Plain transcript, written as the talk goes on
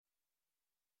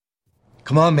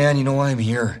Come on, man, you know why I'm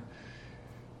here.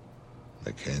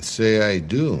 I can't say I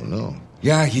do, no.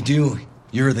 Yeah, you do.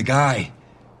 You're the guy.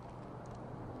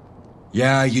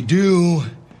 Yeah, you do.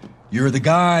 You're the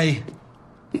guy.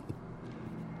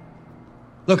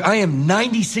 Look, I am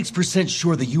 96%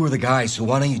 sure that you are the guy, so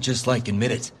why don't you just,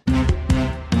 admit it?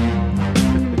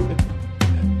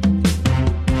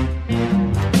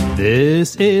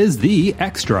 This is the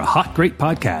Extra Hot Great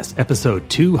Podcast, episode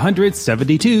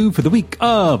 272 for the week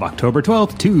of October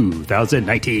 12th,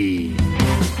 2019.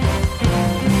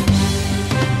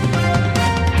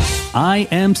 I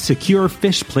am Secure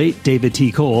Fish Plate David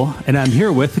T. Cole, and I'm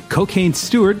here with Cocaine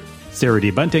Steward Sarah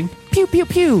D. Bunting. Pew, pew,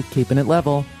 pew. Keeping it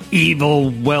level. Evil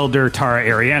Welder Tara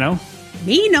Ariano.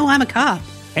 Me? No, I'm a cop.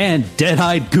 And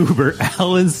Dead-Eyed Goober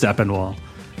Alan Sepinwall.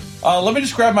 Let me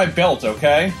just grab my belt,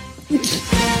 okay?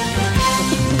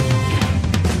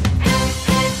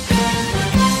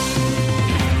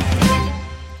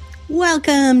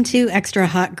 Welcome to Extra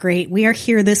Hot Great. We are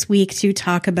here this week to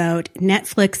talk about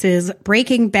Netflix's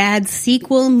Breaking Bad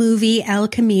sequel movie, El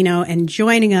Camino, and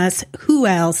joining us, who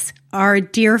else? Our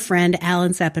dear friend,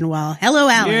 Alan Sepinwall. Hello,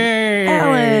 Alan. Yay!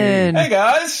 Alan! Hey,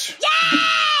 guys!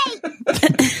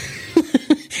 Yay!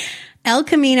 El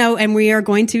Camino, and we are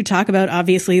going to talk about,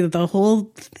 obviously, the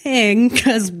whole thing,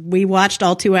 because we watched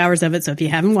all 2 hours of it, so if you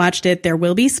haven't watched it, there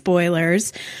will be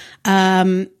spoilers.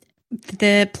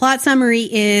 The plot summary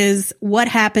is what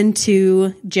happened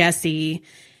to Jesse,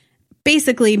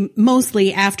 basically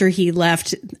mostly after he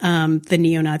left the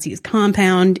neo-Nazis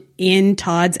compound in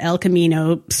Todd's El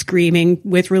Camino, screaming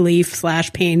with relief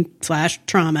 / pain /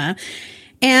 trauma,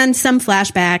 and some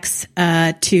flashbacks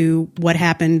to what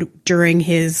happened during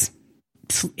his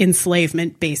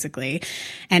enslavement, basically.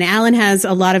 And Alan has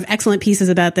a lot of excellent pieces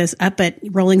about this up at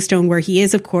Rolling Stone, where he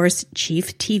is, of course,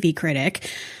 chief TV critic.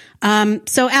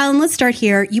 So, Alan, let's start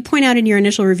here. You point out in your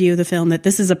initial review of the film that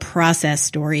this is a process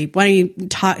story. Why don't you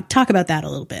talk about that a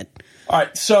little bit? All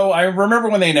right, so I remember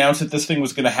when they announced that this thing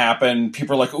was going to happen,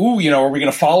 people are like, ooh, are we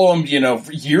going to follow him,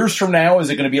 years from now? Is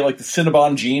it going to be like the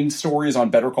Cinnabon Gene stories on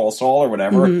Better Call Saul or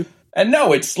whatever? Mm-hmm. And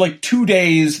no, it's like 2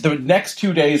 days, the next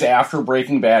 2 days after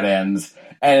Breaking Bad ends.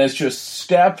 And it's just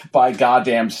step by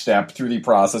goddamn step through the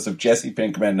process of Jesse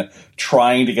Pinkman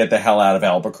trying to get the hell out of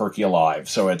Albuquerque alive.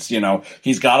 So it's,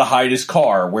 he's got to hide his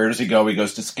car. Where does he go? He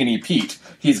goes to Skinny Pete.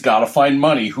 He's got to find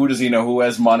money. Who does he know who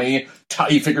has money?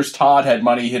 He figures Todd had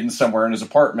money hidden somewhere in his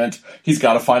apartment. He's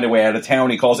got to find a way out of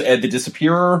town. He calls Ed the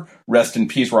Disappearer. Rest in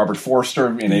peace, Robert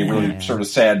Forster, in a really sort of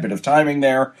sad bit of timing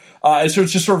there. So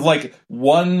it's just sort of like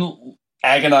one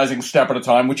agonizing step at a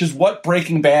time, which is what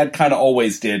Breaking Bad kind of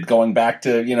always did, going back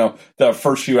to, the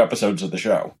first few episodes of the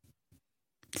show.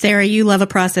 Sarah, you love a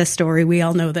process story. We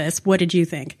all know this. What did you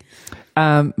think?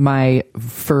 My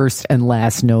first and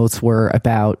last notes were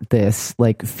about this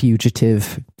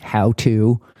fugitive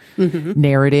how-to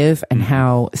narrative and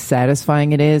how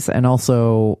satisfying it is, and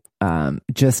also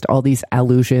just all these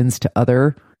allusions to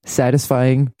other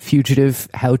satisfying fugitive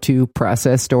how-to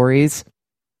process stories.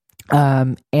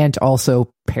 And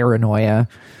also paranoia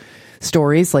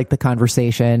stories like The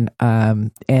Conversation,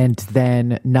 and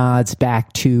then nods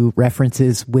back to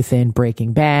references within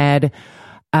Breaking Bad.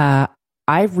 I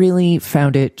really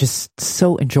found it just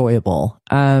so enjoyable.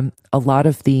 A lot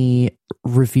of the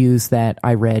reviews that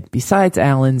I read, besides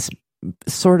Alan's,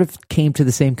 sort of came to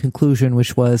the same conclusion,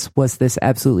 which was this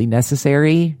absolutely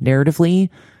necessary narratively?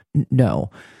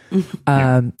 No.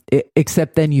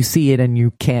 Except then you see it and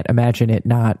you can't imagine it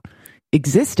not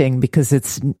existing, because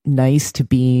it's nice to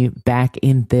be back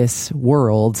in this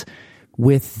world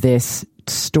with this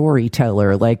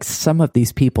storyteller. Some of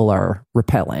these people are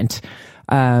repellent.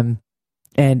 And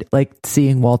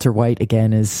seeing Walter White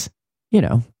again is,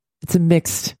 it's a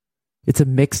mixed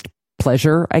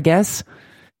pleasure, I guess,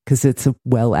 because it's a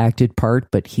well-acted part,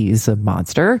 but he's a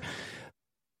monster.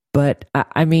 But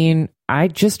I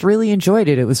just really enjoyed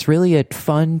it. It was really a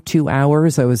fun 2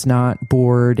 hours. I was not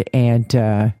bored. And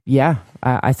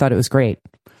I thought it was great.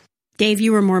 Dave,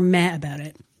 you were more meh about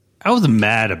it. I wasn't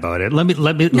mad about it.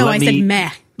 I said meh.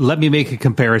 Let me make a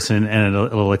comparison, and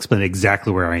it'll explain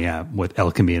exactly where I am with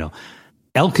El Camino.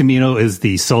 El Camino is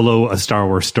the solo A Star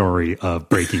Wars Story of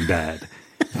Breaking Bad.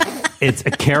 It's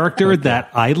a character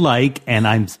that I like, and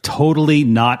I'm totally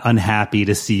not unhappy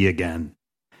to see again.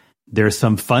 There's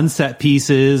some fun set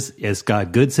pieces. It's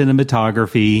got good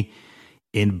cinematography.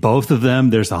 In both of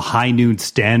them, there's a high noon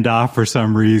standoff for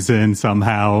some reason,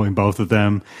 somehow, in both of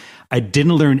them. I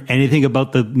didn't learn anything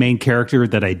about the main character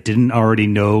that I didn't already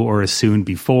know or assume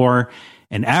before.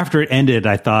 And after it ended,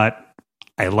 I thought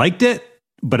I liked it.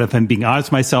 But if I'm being honest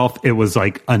with myself, it was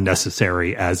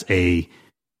unnecessary as a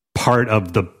part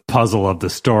of the puzzle of the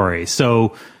story.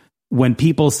 So when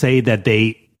people say that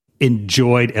they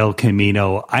enjoyed El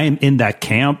Camino, I am in that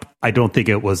camp. I don't think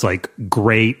it was like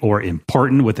great or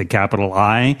important with a capital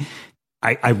I.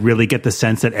 I really get the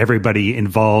sense that everybody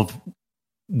involved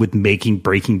with making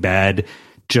Breaking Bad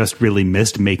just really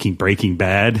missed making Breaking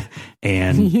Bad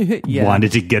and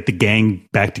wanted to get the gang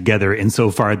back together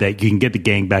insofar that you can get the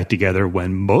gang back together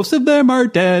when most of them are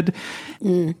dead.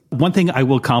 One thing I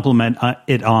will compliment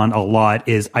it on a lot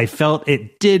is I felt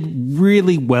it did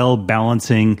really well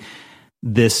balancing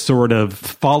this sort of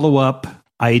follow-up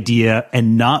idea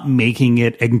and not making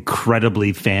it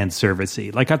incredibly fan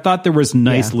servicey. Like I thought there was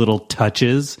nice little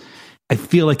touches. I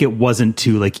feel like it wasn't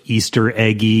too like Easter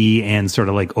eggy and sort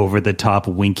of like over the top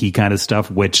winky kind of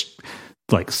stuff, which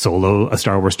like Solo, A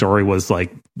Star Wars Story was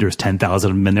like, there's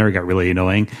 10,000 of them in there. It got really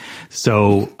annoying.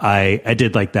 So I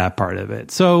did like that part of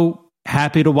it. So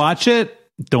happy to watch it.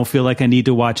 Don't feel like I need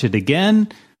to watch it again.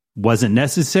 Wasn't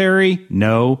necessary.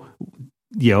 No.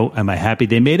 Am I happy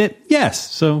they made it?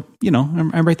 Yes. So,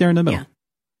 I'm right there in the middle. Yeah.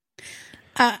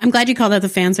 I'm glad you called out the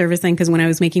fan service thing, because when I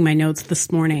was making my notes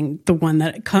this morning, the one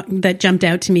that jumped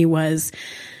out to me was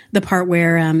the part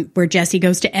where Jesse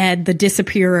goes to Ed, the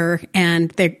disappearer,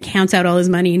 and they counts out all his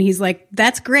money, and he's like,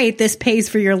 "That's great. This pays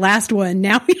for your last one.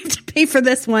 Now we have to pay for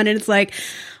this one." And it's like,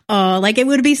 oh, like it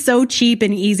would be so cheap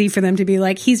and easy for them to be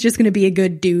like, he's just going to be a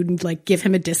good dude and like give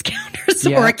him a discount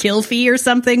or a kill fee or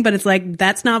something. But it's like,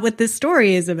 that's not what this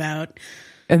story is about.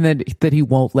 And then that he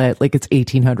won't let, like, it's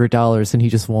 $1,800 and he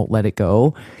just won't let it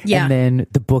go. Yeah. And then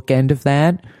the bookend of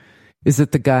that is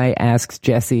that the guy asks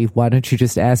Jesse, why don't you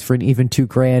just ask for an even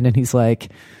 $2,000? And he's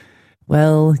like,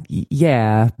 well,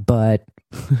 yeah, but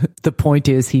the point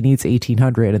is he needs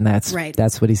 $1,800 and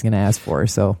that's what he's going to ask for.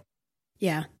 So.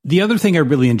 Yeah. The other thing I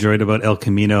really enjoyed about El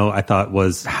Camino, I thought,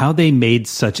 was how they made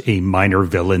such a minor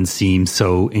villain seem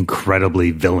so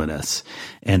incredibly villainous.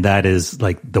 And that is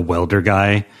like the welder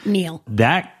guy. Neil.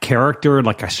 That character,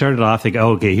 like I started off thinking,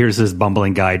 oh, okay, here's this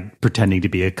bumbling guy pretending to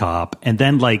be a cop. And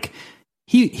then like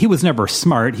he was never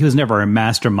smart. He was never a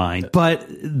mastermind. But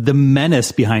the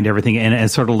menace behind everything and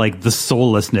sort of like the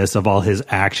soullessness of all his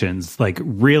actions, like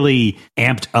really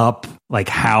amped up like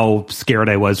how scared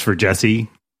I was for Jesse.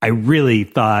 I really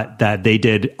thought that they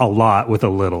did a lot with a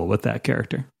little with that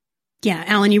character. Yeah,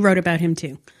 Alan, you wrote about him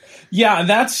too. Yeah,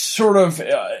 that's sort of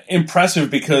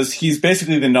impressive because he's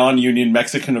basically the non-union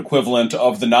Mexican equivalent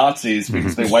of the Nazis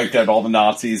because they wiped out all the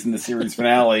Nazis in the series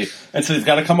finale. And so they've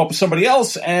got to come up with somebody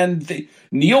else. And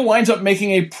Neil winds up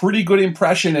making a pretty good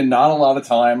impression in not a lot of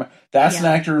time. That's an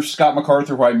actor, Scott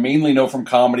MacArthur, who I mainly know from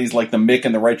comedies like The Mick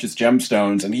and The Righteous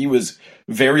Gemstones. And he was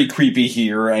very creepy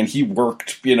here. And he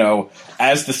worked,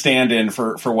 as the stand-in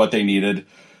for what they needed.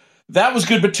 That was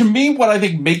good, but to me, what I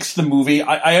think makes the movie,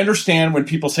 I understand when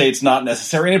people say it's not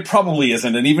necessary, and it probably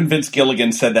isn't, and even Vince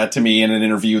Gilligan said that to me in an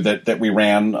interview that we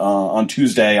ran on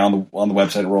Tuesday on the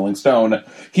website of Rolling Stone.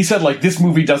 He said, like, this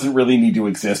movie doesn't really need to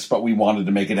exist, but we wanted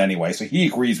to make it anyway, so he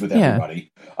agrees with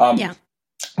everybody.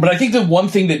 But I think the one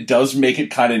thing that does make it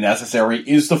kind of necessary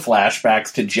is the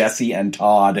flashbacks to Jesse and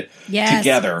Todd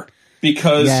together.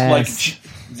 Because, like,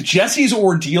 Jesse's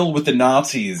ordeal with the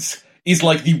Nazis is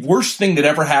like the worst thing that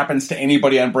ever happens to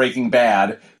anybody on Breaking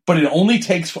Bad, but it only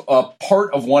takes a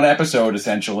part of one episode,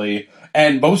 essentially,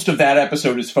 and most of that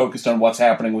episode is focused on what's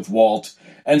happening with Walt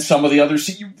and some of the others.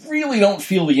 So you really don't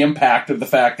feel the impact of the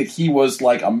fact that he was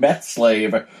like a meth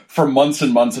slave for months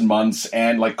and months and months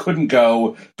and like couldn't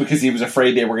go because he was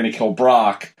afraid they were going to kill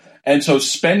Brock. And so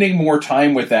spending more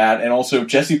time with that, and also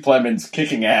Jesse Plemons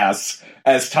kicking ass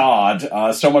as Todd,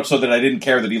 so much so that I didn't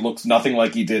care that he looks nothing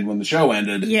like he did when the show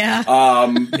ended.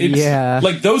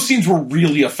 Like those scenes were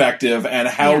really effective, and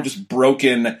how just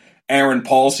broken Aaron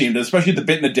Paul seemed, especially the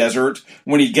bit in the desert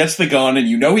when he gets the gun and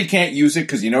he can't use it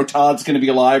because Todd's going to be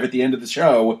alive at the end of the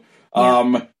show.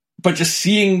 But just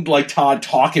seeing like Todd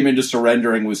talk him into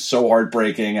surrendering was so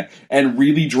heartbreaking and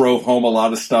really drove home a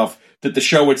lot of stuff that the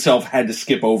show itself had to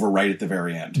skip over right at the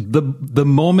very end. The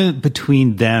moment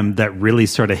between them that really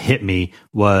sort of hit me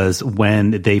was when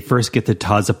they first get to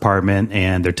Todd's apartment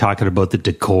and they're talking about the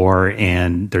decor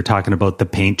and they're talking about the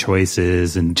paint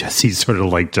choices, and Jesse's sort of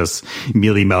like just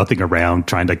mealy-mouthing around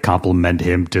trying to compliment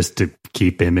him just to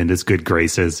keep him in his good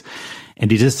graces.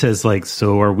 And he just says like,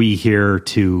 so are we here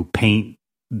to paint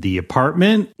the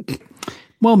apartment?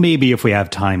 Well, maybe if we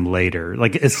have time later.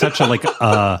 Like it's such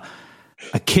a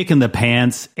kick in the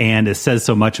pants, and it says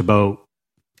so much about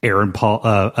Aaron Paul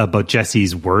about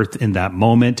Jesse's worth in that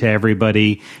moment to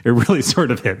everybody. It really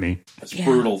sort of hit me. It's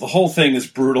brutal. The whole thing is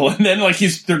brutal. And then like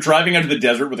they're driving out of the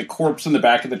desert with a corpse in the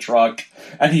back of the truck,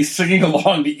 and he's singing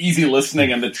along to Easy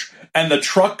Listening, and the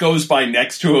truck goes by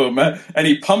next to him, and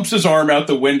he pumps his arm out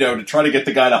the window to try to get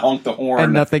the guy to honk the horn.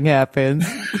 And nothing happens.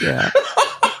 Yeah.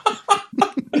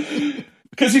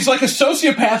 Because he's like a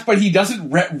sociopath, but he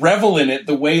doesn't revel in it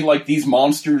the way like these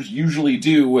monsters usually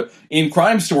do in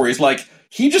crime stories. Like,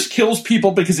 he just kills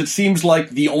people because it seems like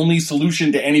the only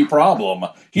solution to any problem.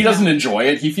 He doesn't enjoy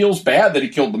it. He feels bad that he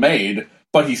killed the maid,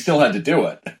 but he still had to do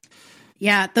it.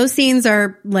 Yeah, those scenes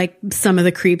are like some of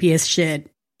the creepiest shit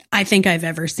I think I've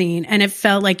ever seen. And it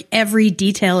felt like every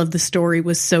detail of the story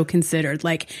was so considered.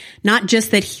 Like, not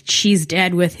just that she's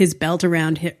dead with his belt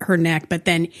around her neck, but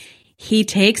then he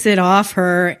takes it off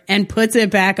her and puts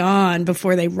it back on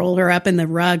before they roll her up in the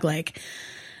rug. Like,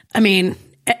 I mean,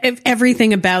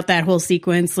 everything about that whole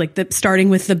sequence, like starting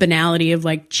with the banality of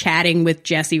like chatting with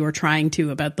Jesse or trying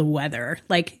to about the weather.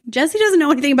 Like, Jesse doesn't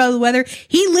know anything about the weather.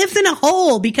 He lives in a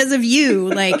hole because of you.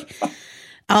 Like,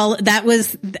 that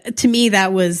was, to me,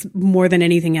 that was more than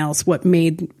anything else what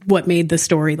made the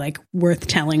story like worth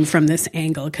telling from this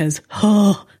angle. Because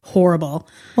horrible.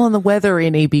 Well, and the weather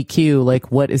in ABQ,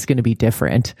 like, what is going to be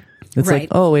different? It's right. like,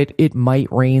 oh, it might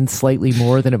rain slightly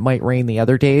more than it might rain the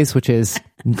other days, which is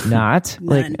not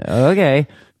like, okay.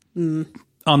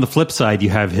 On the flip side, you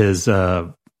have his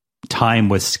time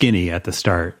with Skinny at the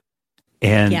start.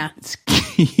 And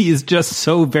he is just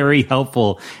so very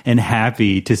helpful and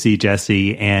happy to see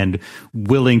Jesse and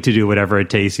willing to do whatever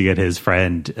it takes to get his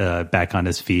friend back on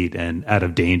his feet and out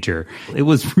of danger. It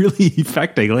was really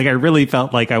affecting. Like, I really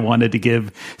felt like I wanted to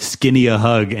give Skinny a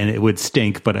hug, and it would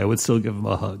stink, but I would still give him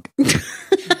a hug.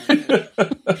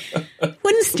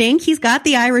 Wouldn't stink. He's got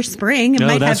the Irish Spring. It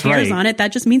might have hairs on it.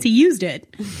 That just means he used it.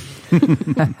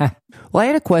 Well, I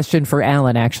had a question for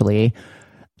Alan, actually.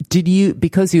 Did you,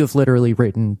 because you have literally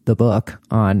written the book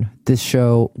on this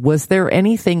show, was there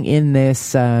anything in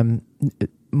this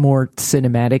more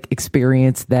cinematic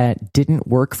experience that didn't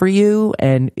work for you?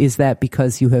 And is that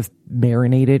because you have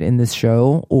marinated in this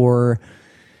show, or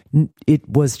it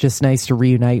was just nice to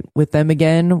reunite with them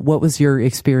again? What was your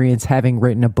experience having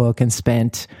written a book and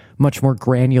spent much more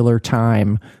granular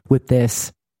time with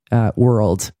this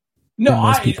world? No,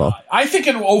 I think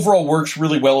it overall works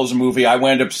really well as a movie. I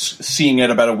wound up seeing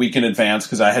it about a week in advance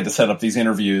because I had to set up these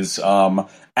interviews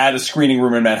at a screening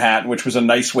room in Manhattan, which was a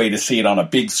nice way to see it on a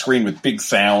big screen with big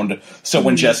sound. So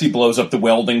when Jesse blows up the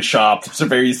welding shop, there's a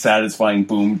very satisfying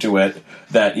boom to it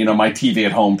that, you know, my TV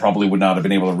at home probably would not have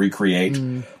been able to recreate.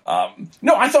 No,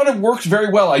 I thought it worked very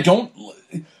well. I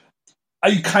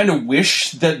kind of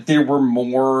wish that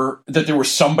there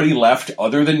was somebody left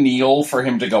other than Neil for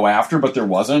him to go after, but there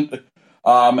wasn't.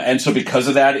 And so because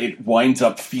of that, it winds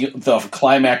up, the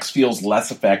climax feels less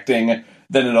affecting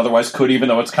than it otherwise could, even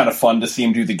though it's kind of fun to see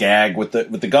him do the gag with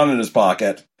the gun in his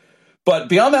pocket. But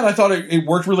beyond that, I thought it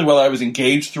worked really well. I was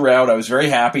engaged throughout. I was very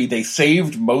happy. They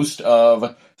saved most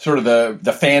of sort of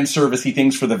the fan servicey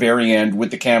things for the very end with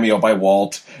the cameo by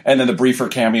Walt and then the briefer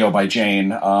cameo by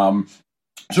Jane.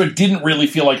 So it didn't really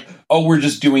feel like, oh, we're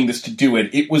just doing this to do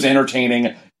it. It was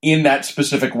entertaining in that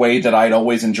specific way that I'd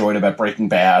always enjoyed about Breaking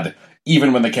Bad,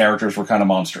 even when the characters were kind of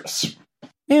monstrous.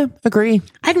 Yeah, agree.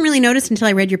 I hadn't really noticed until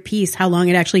I read your piece how long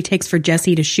it actually takes for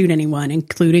Jesse to shoot anyone,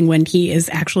 including when he is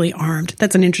actually armed.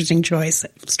 That's an interesting choice,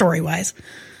 story-wise.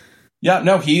 Yeah,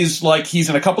 no, he's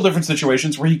in a couple different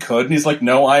situations where he could, and he's like,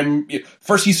 no,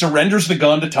 first he surrenders the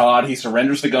gun to Todd, he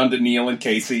surrenders the gun to Neil and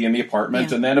Casey in the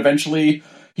apartment, and then eventually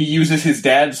he uses his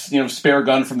dad's, spare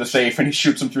gun from the safe, and he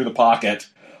shoots him through the pocket.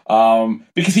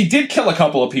 Because he did kill a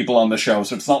couple of people on the show,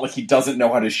 so it's not like he doesn't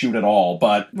know how to shoot at all.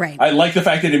 But I like the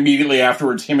fact that immediately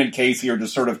afterwards, him and Casey are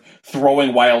just sort of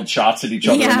throwing wild shots at each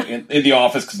other in the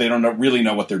office because they don't really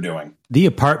know what they're doing. The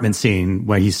apartment scene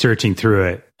when he's searching through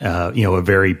it, a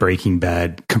very Breaking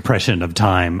Bad compression of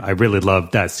time. I really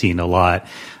loved that scene a lot.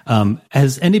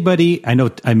 Has anybody, I know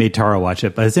I made Tara watch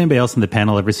it, but has anybody else in the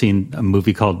panel ever seen a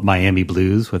movie called Miami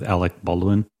Blues with Alec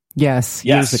Baldwin? Yes,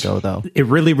 years ago, though. It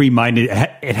really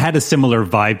it had a similar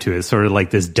vibe to it, sort of like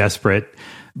this desperate,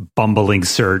 bumbling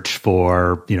search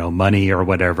for, money or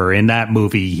whatever. In that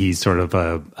movie, he's sort of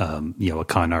a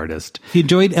con artist. If you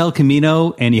enjoyed El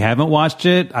Camino and you haven't watched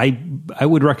it, I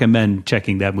would recommend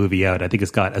checking that movie out. I think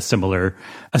it's got a similar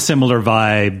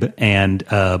vibe,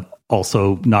 and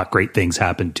also not great things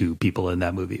happen to people in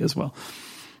that movie as well.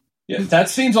 Yeah, that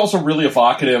scene's also really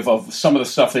evocative of some of the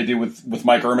stuff they do with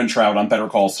Mike Ehrmantraut on Better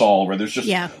Call Saul, where there's just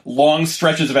long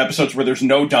stretches of episodes where there's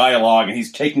no dialogue and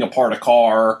he's taking apart a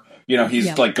car.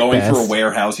 He's like going through a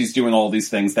warehouse. He's doing all these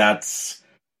things. That's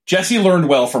Jesse learned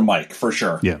well from Mike, for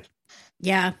sure. Yeah.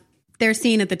 Yeah. Their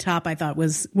scene at the top, I thought,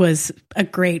 was a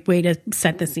great way to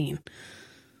set the scene.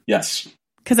 Yes.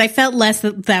 Because I felt less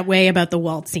that way about the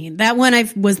Walt scene. That one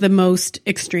was the most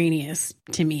extraneous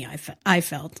to me, I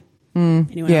felt.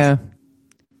 Anyone else?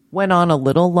 Went on a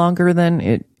little longer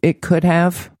than it could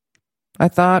have, I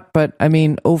thought. But, I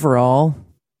mean, overall,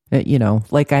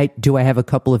 like I have a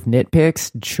couple of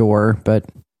nitpicks? Sure. But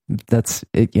that's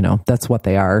what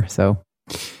they are, so...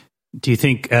 Do you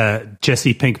think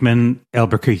Jesse Pinkman,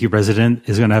 Albuquerque resident,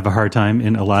 is going to have a hard time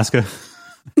in Alaska?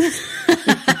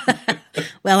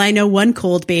 Well, I know one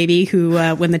cold baby who,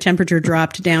 when the temperature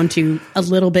dropped down to a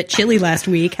little bit chilly last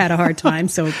week, had a hard time.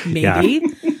 So maybe.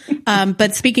 Yeah.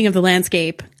 But speaking of the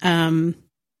landscape,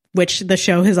 which the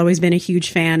show has always been a huge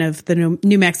fan of the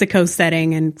New Mexico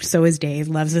setting, and so is Dave,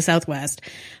 loves the Southwest.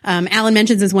 Alan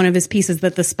mentions as one of his pieces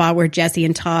that the spot where Jesse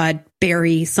and Todd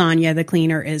bury Sonia, the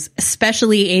cleaner, is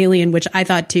especially alien, which I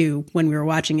thought too when we were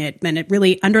watching it. And it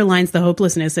really underlines the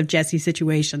hopelessness of Jesse's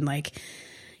situation. Like,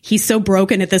 he's so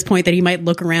broken at this point that he might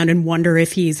look around and wonder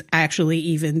if he's actually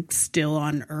even still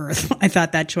on Earth. I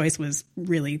thought that choice was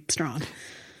really strong.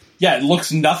 Yeah, it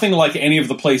looks nothing like any of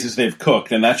the places they've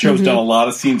cooked, and that show's done a lot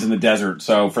of scenes in the desert.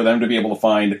 So for them to be able to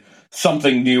find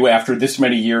something new after this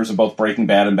many years of both Breaking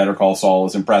Bad and Better Call Saul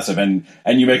is impressive. And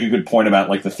you make a good point about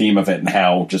like the theme of it and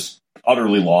how just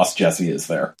utterly lost Jesse is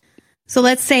there. So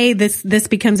let's say this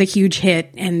becomes a huge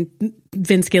hit, and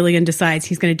Vince Gilligan decides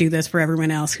he's going to do this for everyone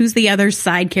else. Who's the other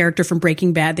side character from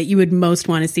Breaking Bad that you would most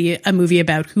want to see a movie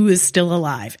about who is still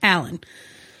alive? Alan.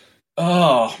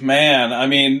 Oh, man. I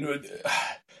mean...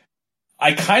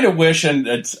 I kind of wish, and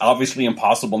it's obviously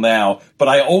impossible now, but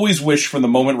I always wish from the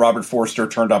moment Robert Forster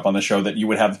turned up on the show that you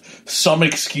would have some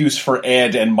excuse for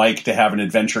Ed and Mike to have an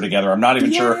adventure together. I'm not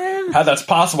even sure how that's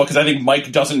possible, because I think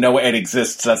Mike doesn't know Ed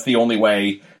exists. That's the only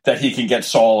way that he can get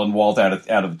Saul and Walt out of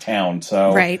the town.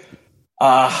 So, right.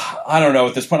 I don't know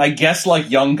at this point. I guess like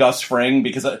young Gus Fring,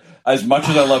 because as much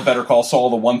as I love Better Call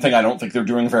Saul, the one thing I don't think they're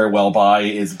doing very well by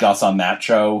is Gus on that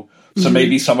show. So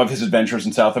maybe some of his adventures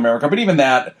in South America, but even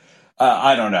that...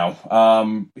 I don't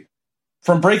know.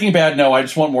 From Breaking Bad, no, I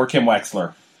just want more Kim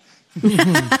Wexler.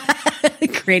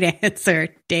 Great answer,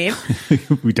 Dave.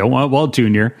 We don't want Walt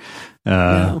Jr.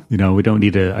 No. We don't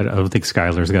need I don't think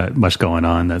Skyler's got much going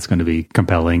on that's going to be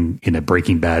compelling in a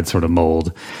Breaking Bad sort of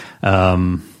mold.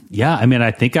 Yeah, I mean,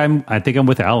 I think I'm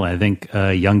with Alan. I think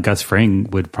young Gus Fring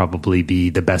would probably be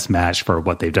the best match for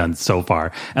what they've done so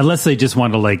far, unless they just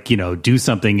want to do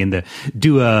something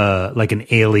like an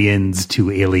Aliens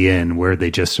to Alien, where they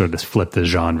just sort of flip the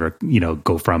genre.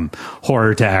 Go from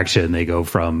horror to action. They go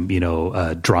from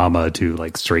drama to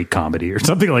like straight comedy or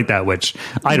something like that, which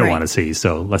I don't want to see.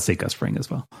 So let's say Gus Fring as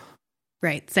well.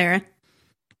 Right, Sarah.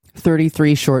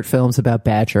 33 short films about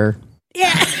Badger.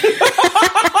 Yeah.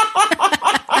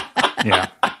 Yeah.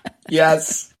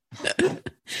 Yes.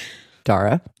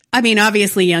 Dara? I mean,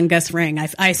 obviously, young Gus Fring.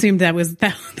 I assumed that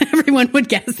everyone would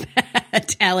guess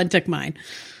that. Alan took mine.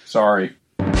 Sorry.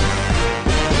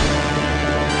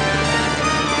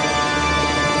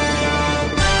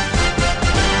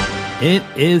 It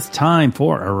is time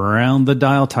for Around the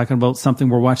Dial, talking about something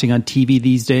we're watching on TV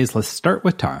these days. Let's start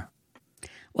with Tara.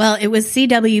 Well, it was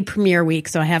CW premiere week,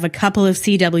 so I have a couple of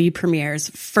CW premieres.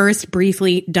 First,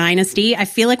 briefly, Dynasty. I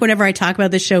feel like whenever I talk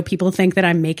about this show, people think that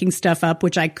I'm making stuff up,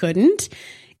 which I couldn't.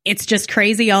 It's just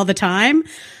crazy all the time.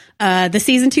 The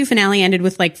season 2 finale ended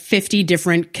with like 50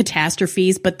 different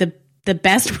catastrophes, but the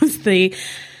best was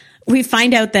we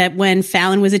find out that when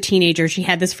Fallon was a teenager, she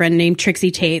had this friend named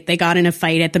Trixie Tate. They got in a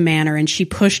fight at the manor, and she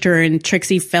pushed her, and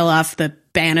Trixie fell off the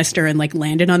banister and like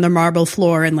landed on the marble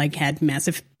floor and like had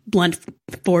massive blunt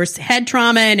force head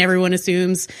trauma, and everyone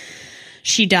assumes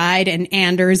she died. And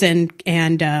Anders and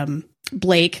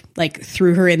Blake like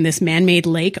threw her in this man-made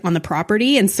lake on the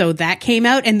property, and so that came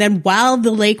out. And then while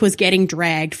the lake was getting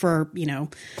dragged for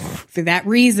that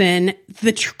reason,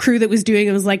 the crew that was doing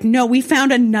it was like, no, we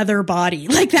found another body.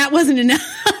 Like, that wasn't enough.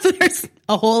 There's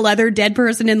a whole other dead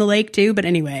person in the lake too. But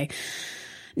anyway,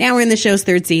 now we're in the show's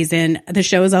third season. The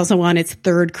show is also on its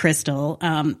third crystal.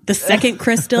 The second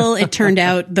crystal, it turned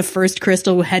out the first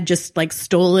crystal had just like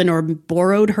stolen or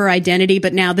borrowed her identity.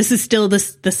 But now this is still the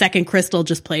second crystal,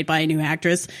 just played by a new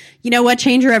actress. You know what?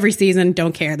 Change her every season.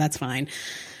 Don't care. That's fine.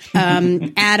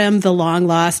 Adam, the long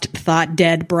lost, thought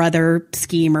dead brother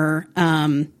schemer,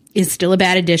 is still a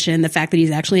bad addition. The fact that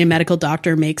he's actually a medical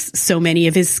doctor makes so many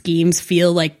of his schemes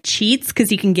feel like cheats, because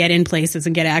he can get in places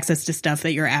and get access to stuff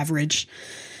that your average,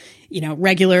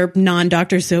 regular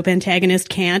non-doctor soap antagonist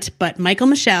can't. But Michael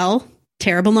Michelle,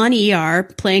 terrible on ER,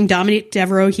 playing Dominic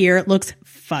Devereaux here, looks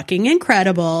fucking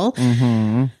incredible.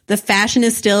 The fashion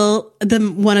is still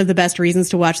one of the best reasons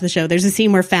to watch the show. There's a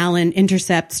scene where Fallon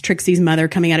intercepts Trixie's mother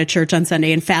coming out of church on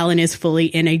Sunday, and Fallon is fully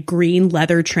in a green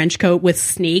leather trench coat with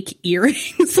snake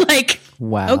earrings. Like,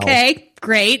 wow. Okay,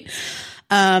 great.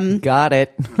 Got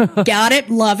it. Got it.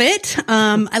 Love it.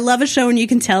 I love a show when you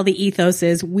can tell the ethos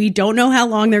is we don't know how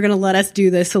long they're going to let us do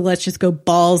this, so let's just go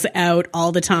balls out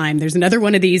all the time. There's another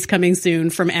one of these coming soon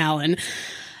from Alan.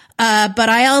 But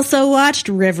I also watched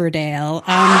Riverdale.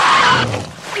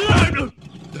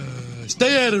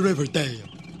 Stay out of Riverdale.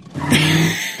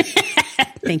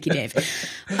 Thank you, Dave.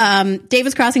 Dave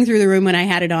was crossing through the room when I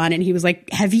had it on, and he was like,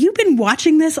 have you been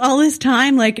watching this all this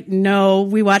time? Like, no,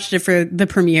 we watched it for the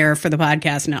premiere for the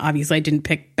podcast, and obviously I didn't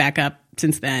pick back up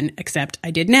since then, except I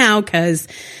did now, because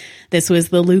this was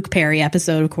the Luke Perry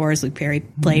episode, of course. Luke Perry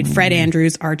played Fred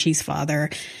Andrews, Archie's father.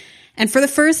 And for the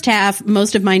first half,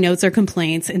 most of my notes are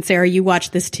complaints. And Sarah, you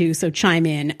watched this too, so chime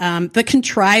in. The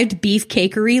contrived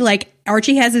beefcakery, like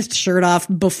Archie has his shirt off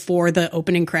before the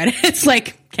opening credits.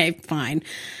 Like, okay, fine.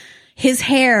 His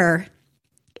hair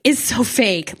is so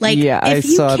fake. Like, yeah, I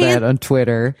saw that on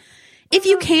Twitter. If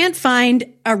you can't find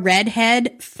a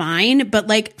redhead, fine, but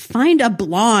like find a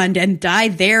blonde and dye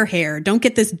their hair. Don't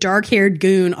get this dark-haired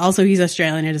goon. Also, he's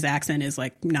Australian and his accent is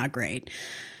like not great.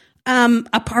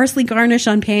 A parsley garnish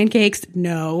on pancakes?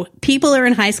 No. People are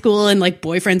in high school and like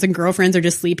boyfriends and girlfriends are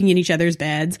just sleeping in each other's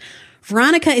beds.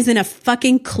 Veronica is in a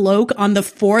fucking cloak on the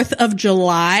 4th of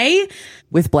July.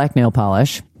 With black nail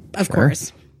polish. Of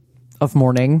course. Of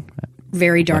mourning.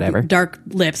 Very dark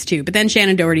lips too. But then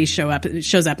Shannon Doherty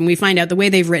shows up and we find out the way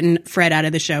they've written Fred out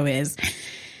of the show is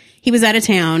he was out of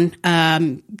town.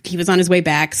 He was on his way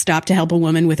back, stopped to help a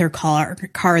woman with her car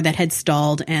that had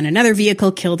stalled, and another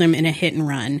vehicle killed him in a hit and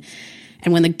run.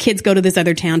 And when the kids go to this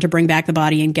other town to bring back the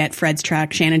body and get Fred's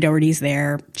truck, Shannon Doherty's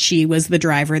there. She was the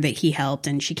driver that he helped,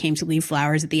 and she came to leave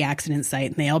flowers at the accident site,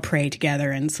 and they all pray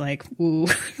together. And it's like, ooh,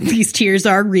 these tears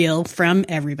are real from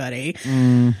everybody.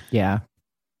 Yeah.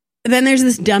 Then there's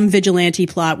this dumb vigilante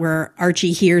plot where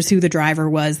Archie hears who the driver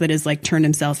was that has like turned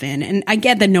himself in. And I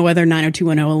get that no other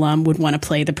 90210 alum would want to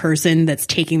play the person that's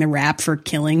taking the rap for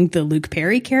killing the Luke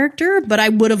Perry character, but I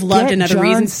would have loved another John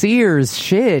reason. Sears,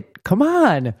 shit, come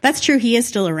on. That's true. He is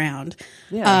still around.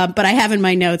 Yeah. But I have in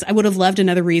my notes, I would have loved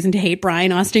another reason to hate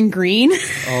Brian Austin Green.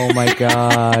 Oh my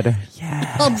God.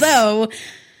 Yeah. Although,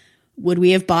 would we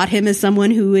have bought him as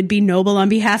someone who would be noble on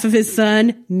behalf of his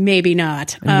son? Maybe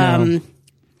not. No.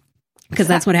 Because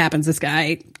that's what happens. This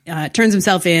guy turns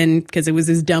himself in because it was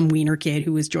his dumb wiener kid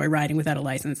who was joyriding without a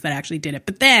license that actually did it.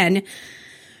 But then,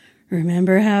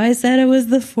 remember how I said it was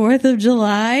the 4th of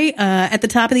July? At the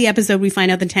top of the episode, we find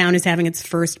out the town is having its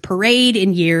first parade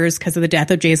in years because of the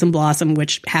death of Jason Blossom,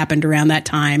 which happened around that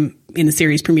time in the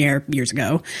series premiere years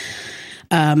ago.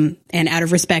 And out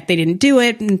of respect, they didn't do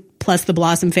it. And plus, the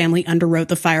Blossom family underwrote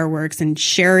the fireworks, and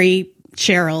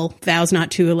Cheryl vows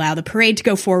not to allow the parade to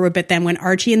go forward, but then when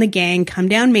Archie and the gang come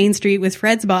down Main Street with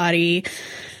Fred's body,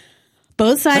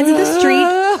 both sides of the street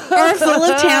are full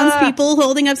of townspeople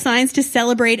holding up signs to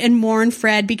celebrate and mourn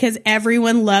Fred because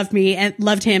everyone loved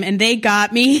him, and they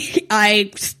got me.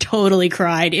 I totally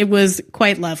cried. It was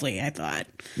quite lovely, I thought.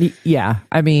 Yeah,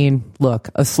 I mean, look,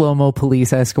 a slow-mo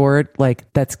police escort,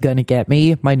 like, that's gonna get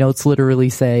me. My notes literally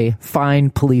say,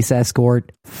 fine police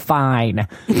escort, fine.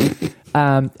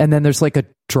 And then there's like a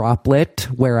droplet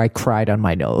where I cried on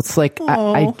my notes. Like,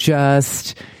 I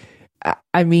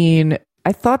mean,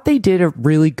 I thought they did a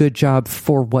really good job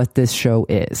for what this show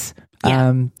is.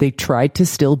 Yeah. They tried to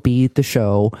still be the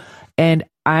show. And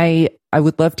I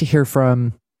would love to hear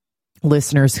from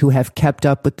listeners who have kept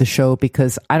up with the show,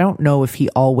 because I don't know if he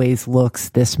always looks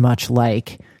this much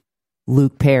like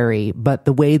Luke Perry, but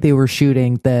the way they were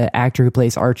shooting the actor who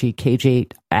plays Archie,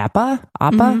 KJ Appa,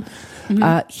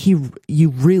 you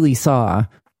really saw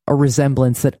a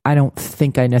resemblance that I don't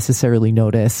think I necessarily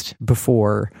noticed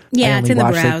before. Yeah, I only it's in the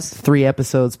watched brows. like 3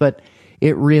 episodes, but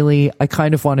it really, I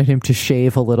kind of wanted him to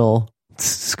shave a little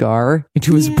scar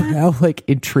into his brow, like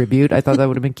in tribute. I thought that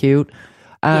would have been cute.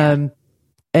 And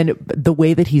the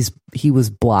way that he was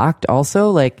blocked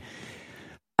also, like,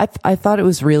 I thought it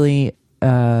was really,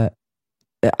 I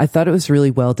thought it was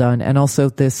really well done. And also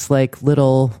this like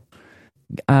little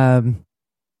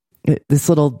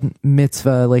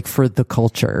mitzvah, like, for the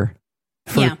culture,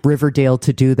 for Riverdale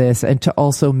to do this, and to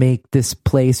also make this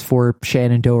place for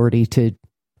Shannon Doherty to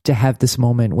have this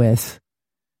moment with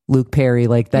Luke Perry.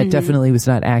 Like, that definitely was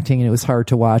not acting, and it was hard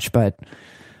to watch, but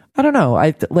I don't know.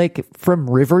 I like, from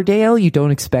Riverdale, you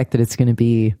don't expect that it's going to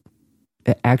be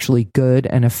actually good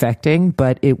and affecting,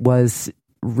 but it was,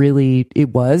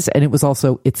 and it was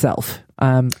also itself.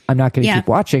 I'm not going to keep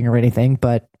watching or anything,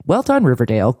 but well done,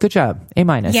 Riverdale. Good job.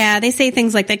 A-. Yeah, they say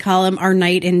things like they call him our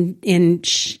knight in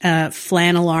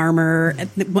flannel armor.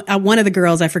 One of the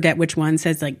girls, I forget which one,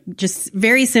 says like just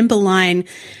very simple line,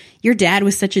 your dad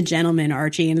was such a gentleman,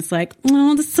 Archie. And it's like,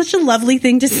 oh, that's such a lovely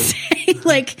thing to say.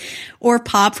 Like, or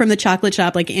Pop from the chocolate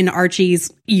shop, like in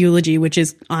Archie's eulogy, which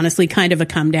is honestly kind of a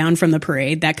come down from the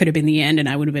parade. That could have been the end and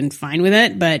I would have been fine with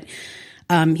it. But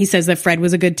he says that Fred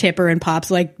was a good tipper and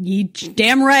Pop's like, you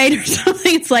damn right or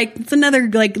something. It's like, it's another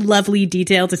like lovely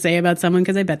detail to say about someone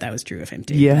because I bet that was true of him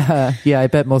too. Yeah. Yeah. I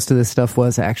bet most of this stuff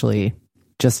was actually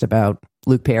just about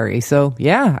Luke Perry. So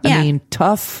I mean,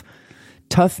 tough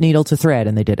needle to thread,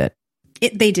 and they did it.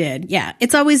 They did. Yeah.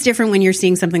 It's always different when you're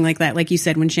seeing something like that. Like you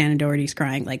said, when Shannon Doherty's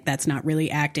crying, like that's not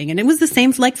really acting. And it was the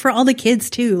same like for all the kids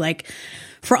too. Like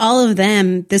for all of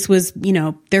them, this was, you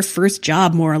know, their first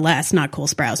job more or less, not Cole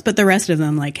Sprouse, but the rest of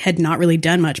them like had not really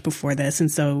done much before this. And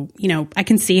so, you know, I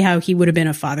can see how he would have been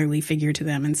a fatherly figure to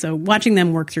them. And so watching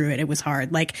them work through it, it was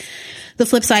hard. Like the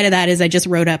flip side of that is I just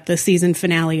wrote up the season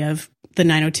finale of the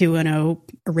 90210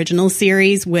 original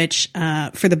series, which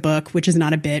for the book, which is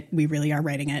not a bit, we really are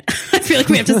writing it. I feel like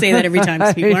we have to say that every time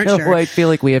because people aren't sure. I feel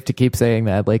like we have to keep saying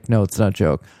that. Like, no, it's not a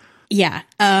joke. Yeah.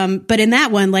 But in that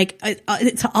one, like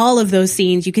it's all of those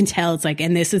scenes, you can tell it's like,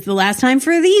 and this is the last time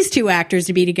for these two actors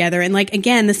to be together. And like,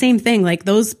 again, the same thing, like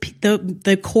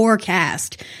the core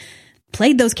cast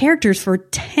played those characters for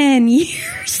 10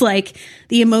 years. Like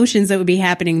the emotions that would be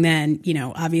happening then, you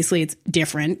know, obviously it's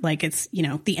different. Like it's, you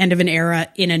know, the end of an era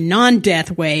in a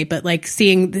non-death way, but like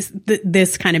seeing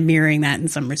this kind of mirroring that in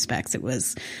some respects, it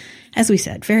was, as we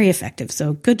said, very effective.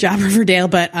 So good job, Riverdale,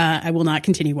 but I will not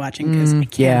continue watching because I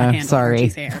can't handle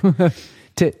Archie's hair.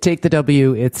 Take the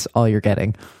W. It's all you're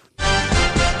getting.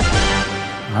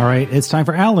 All right. It's time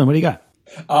for Alan. What do you got?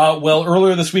 Well,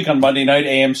 earlier this week on Monday night,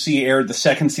 AMC aired the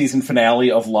second season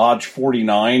finale of Lodge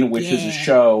 49, which is a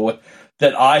show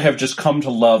that I have just come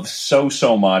to love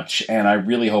so much, and I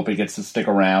really hope it gets to stick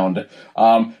around.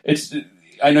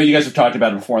 I know you guys have talked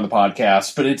about it before on the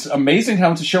podcast, but it's amazing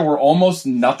how it's a show where almost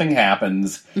nothing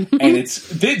happens. And it's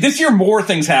this year more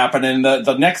things happen. In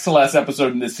the next to last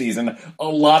episode in this season, a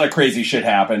lot of crazy shit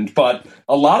happened. But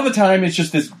a lot of the time, it's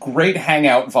just this great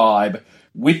hangout vibe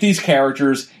with these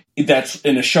characters that's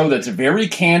in a show that's very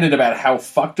candid about how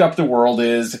fucked up the world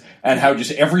is and how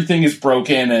just everything is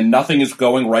broken and nothing is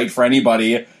going right for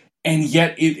anybody. And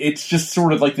yet it's just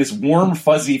sort of like this warm,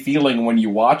 fuzzy feeling when you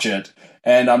watch it.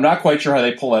 And I'm not quite sure how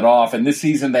they pull it off. And this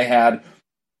season they had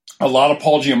a lot of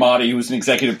Paul Giamatti, who's an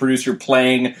executive producer,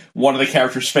 playing one of the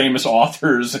character's famous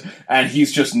authors, and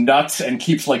he's just nuts and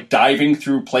keeps like diving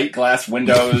through plate glass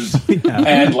windows.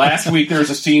 And last week there was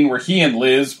a scene where he and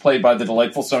Liz, played by the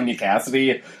delightful Sonia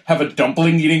Cassidy, have a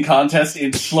dumpling eating contest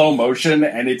in slow motion,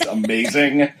 and it's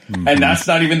amazing. And that's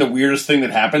not even the weirdest thing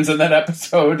that happens in that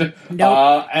episode.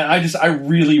 Nope. And I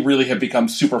really have become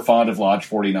super fond of Lodge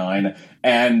 49.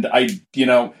 And I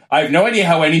have no idea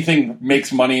how anything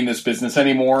makes money in this business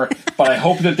anymore, but I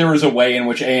hope that there is a way in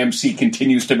which AMC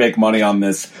continues to make money on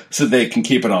this so they can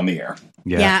keep it on the air.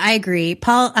 Yeah, I agree.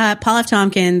 Paul F.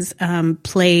 Tompkins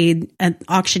played an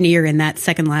auctioneer in that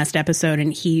second last episode,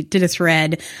 and he did a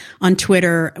thread on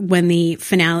Twitter when the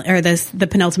finale or the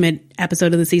penultimate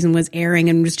episode of the season was airing,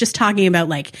 and was just talking about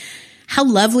like how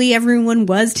lovely everyone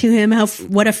was to him,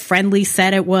 what a friendly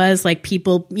set it was. Like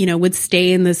people, would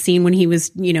stay in the scene when he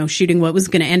was, shooting what was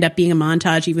going to end up being a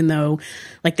montage, even though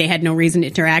like they had no reason to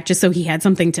interact, just so he had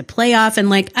something to play off. And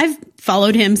like, I've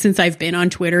followed him since I've been on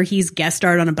Twitter. He's guest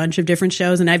starred on a bunch of different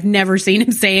shows, and I've never seen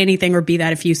him say anything or be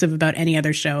that effusive about any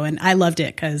other show. And I loved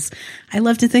it because I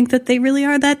love to think that they really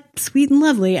are that sweet and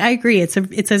lovely. I agree. It's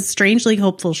a strangely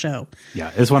hopeful show.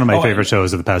 Yeah. It's one of my favorite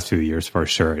shows of the past few years for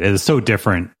sure. It is so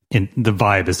different. And the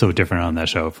vibe is so different on that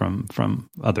show from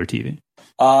other TV.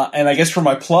 And I guess for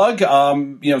my plug,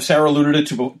 Sarah alluded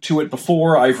to it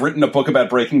before. I've written a book about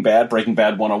Breaking Bad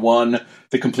 101,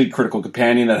 the complete critical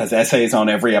companion that has essays on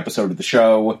every episode of the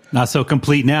show. Not so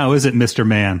complete now, is it, Mr.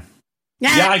 Man?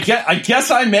 Yeah, I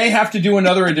guess I may have to do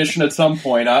another edition at some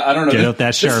point. I don't know. Get out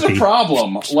that Sharpie. This is a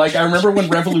problem. Like, I remember when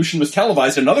Revolution was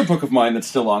televised, another book of mine that's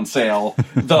still on sale.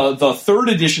 The third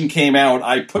edition came out.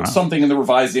 I put something in the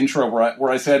revised intro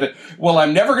where I said, well,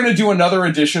 I'm never going to do another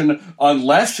edition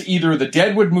unless either the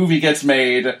Deadwood movie gets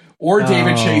made or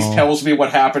David Chase tells me what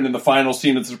happened in the final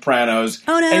scene of The Sopranos.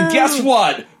 Oh, no. And guess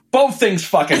what? Both things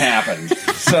fucking happened.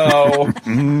 So,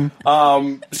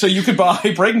 so you could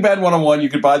buy Breaking Bad 101, you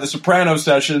could buy The Sopranos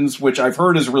Sessions, which I've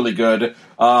heard is really good,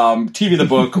 TV the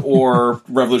Book, or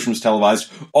Revolution was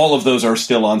televised. All of those are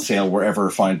still on sale wherever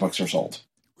fine books are sold.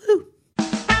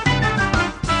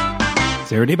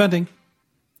 Sarah D. Bunting.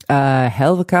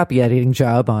 Hell of a copy editing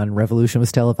job on Revolution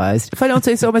Was Televised, if I don't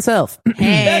say so myself.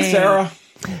 Thanks, Sarah.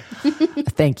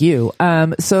 Thank you.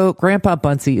 So Grandpa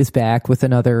Bunsey is back with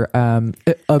another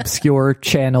obscure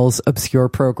channel's obscure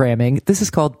programming. This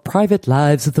is called Private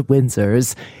Lives of the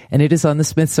Windsors, and it is on the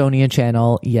Smithsonian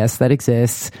Channel. Yes, that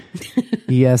exists.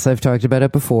 Yes, I've talked about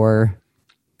it before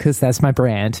because that's my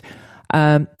brand.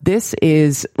 This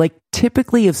is like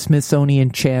typically of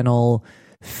Smithsonian Channel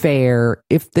fare.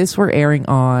 If this were airing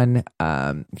on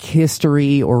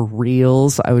History or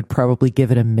Reels, I would probably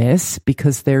give it a miss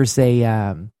because there's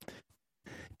a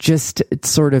just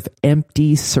sort of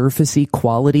empty, surfacey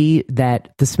quality that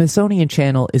the Smithsonian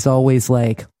Channel is always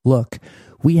like, look,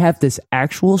 we have this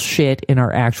actual shit in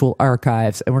our actual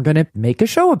archives and we're going to make a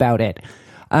show about it.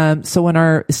 So when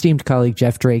our esteemed colleague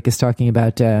Jeff Drake is talking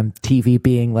about TV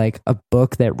being like a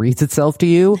book that reads itself to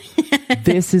you,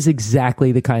 this is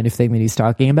exactly the kind of thing that he's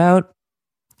talking about.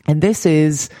 And this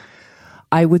is,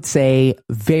 I would say,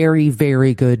 very,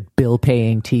 very good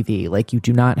bill-paying TV. Like, you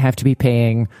do not have to be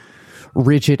paying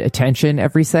rigid attention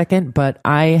every second, but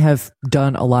I have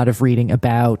done a lot of reading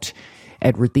about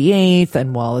Edward VIII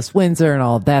and Wallace Windsor and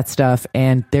all of that stuff,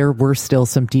 and there were still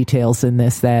some details in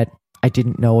this that I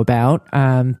didn't know about.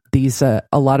 A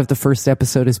lot of the first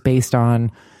episode is based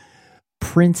on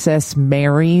Princess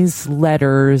Mary's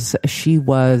letters. She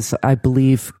was, I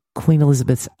believe, Queen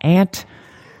Elizabeth's aunt,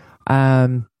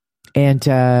 and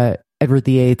Edward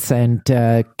VIII's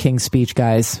and King's Speech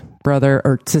guy's brother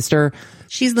or sister.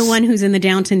 She's the one who's in the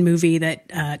Downton movie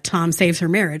that Tom saves her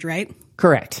marriage, right?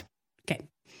 Correct. Okay.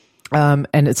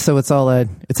 And it's all a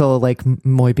like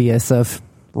Moebius of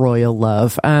royal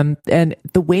love. And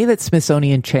the way that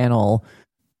Smithsonian Channel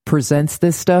presents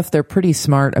this stuff, they're pretty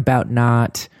smart about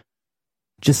not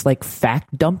just like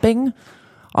fact dumping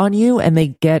on you, and they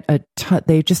get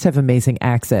they just have amazing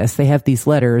access. They have these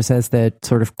letters as the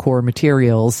sort of core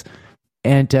materials,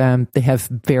 and they have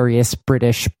various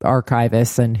British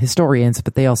archivists and historians,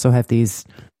 but they also have these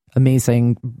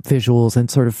amazing visuals and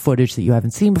sort of footage that you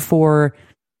haven't seen before.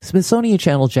 Smithsonian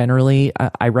Channel generally,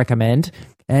 I recommend.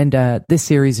 And this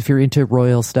series, if you're into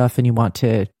royal stuff and you want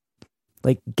to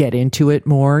like get into it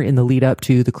more in the lead up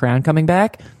to The Crown coming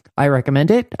back, I recommend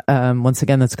it. Once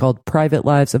again, that's called Private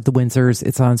Lives of the Windsors.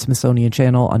 It's on Smithsonian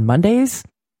Channel on Mondays.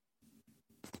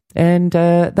 And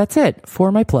that's it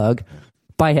for my plug.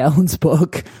 Buy Ellen's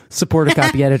book. Support a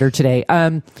copy editor today.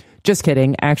 Just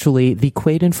kidding. Actually, the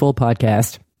Quaid in Full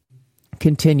podcast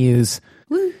continues.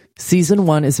 Woo. Season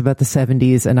 1 is about the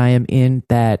 70s, and I am in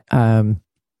that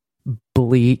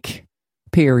bleak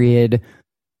period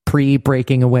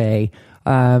pre-breaking away,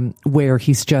 where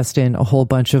he's just in a whole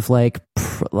bunch of like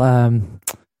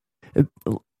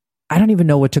I don't even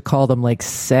know what to call them, like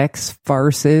sex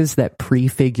farces that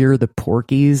prefigure the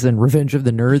Porky's and Revenge of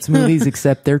the Nerds movies,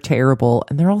 except they're terrible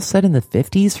and they're all set in the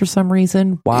 50s for some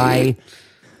reason. Why?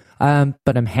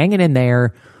 But I'm hanging in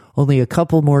there. Only a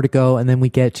couple more to go, and then we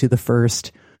get to the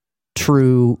first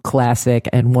true classic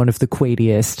and one of the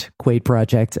Quaidiest Quaid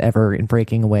projects ever in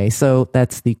breaking away. So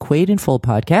that's the Quaid in Full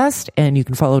podcast, and you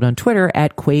can follow it on Twitter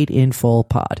at Quaid in Full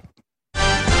Pod.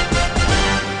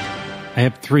 I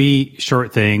have 3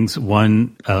 short things.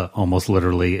 One, almost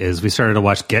literally, is we started to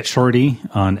watch Get Shorty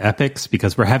on Epix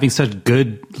because we're having such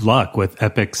good luck with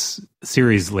Epix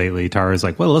series lately. Tara's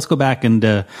like, well, let's go back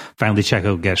and finally check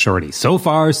out Get Shorty. So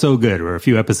far, so good. We're a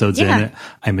few episodes in it.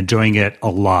 I'm enjoying it a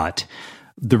lot.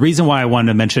 The reason why I wanted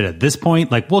to mention it at this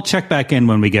point, like we'll check back in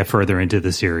when we get further into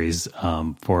the series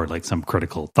for like some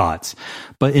critical thoughts.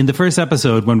 But in the first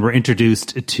episode, when we're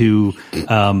introduced to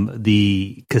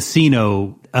the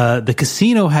casino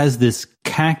has this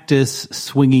cactus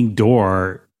swinging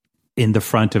door in the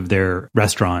front of their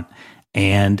restaurant.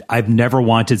 And I've never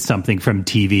wanted something from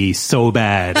TV so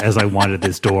bad as I wanted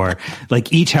this door.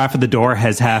 Like each half of the door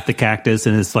has half the cactus,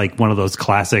 and it's like one of those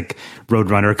classic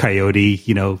Roadrunner coyote,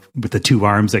 you know, with the 2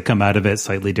 arms that come out of it,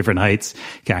 slightly different heights,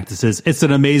 cactuses. It's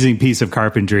an amazing piece of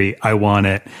carpentry. I want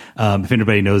it. If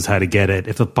anybody knows how to get it,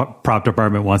 if the prop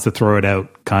department wants to throw it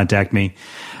out, contact me.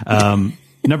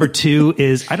 Number 2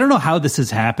 is, I don't know how this has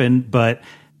happened, but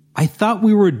I thought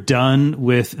we were done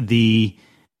with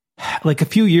like a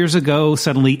few years ago,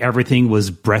 suddenly everything was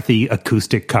breathy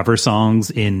acoustic cover songs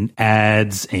in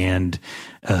ads and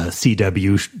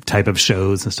CW type of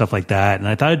shows and stuff like that. And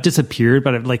I thought it disappeared,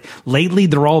 but like lately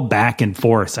they're all back in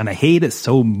force and I hate it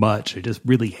so much. I just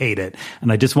really hate it.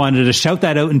 And I just wanted to shout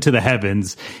that out into the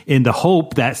heavens in the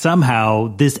hope that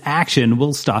somehow this action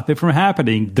will stop it from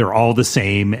happening. They're all the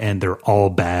same and they're all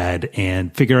bad,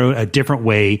 and figure out a different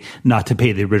way not to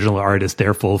pay the original artist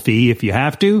their full fee. If you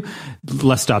have to,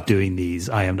 let's stop doing these.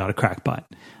 I am not a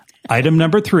crackpot. Item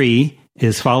number 3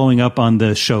 is following up on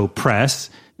the show Press.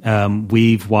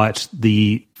 We've watched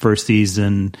the first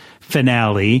season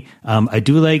finale. I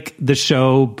do like the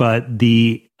show, but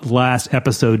the last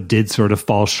episode did sort of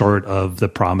fall short of the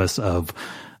promise of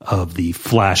the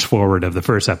flash forward of the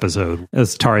first episode.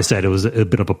 As Tara said, it was a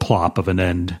bit of a plop of an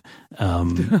end.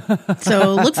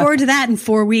 So look forward to that in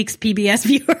 4 weeks, PBS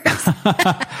viewers.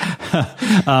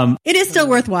 It is still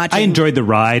worth watching. I enjoyed the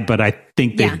ride, but I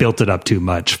think they built it up too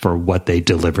much for what they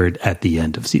delivered at the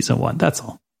end of season 1. That's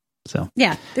all. So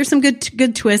yeah, there's some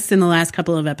good twists in the last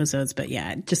couple of episodes, but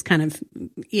yeah, it just kind of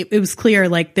it was clear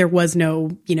like there was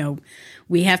no,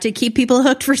 we have to keep people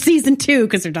hooked for season 2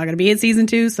 because they're not going to be in season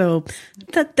 2. So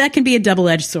that can be a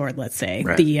double-edged sword, let's say,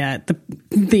 right.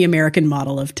 the American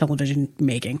model of television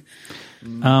making.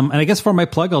 And I guess for my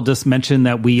plug, I'll just mention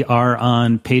that we are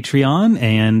on Patreon,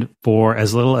 and for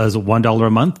as little as $1 a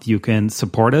month, you can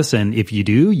support us. And if you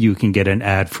do, you can get an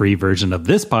ad-free version of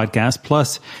this podcast.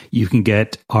 Plus, you can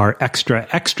get our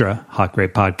extra Hot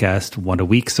Great podcast one a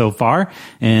week so far.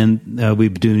 And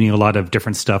we've been doing a lot of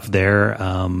different stuff there.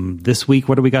 This week,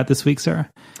 what do we got this week,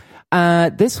 Sarah?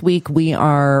 This week, we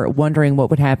are wondering what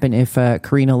would happen if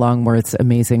Karina Longworth's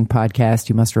amazing podcast,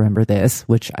 You Must Remember This,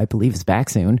 which I believe is back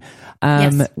soon,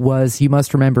 was You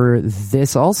Must Remember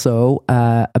This also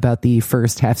about the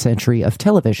first half century of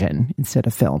television instead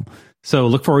of film. So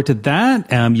look forward to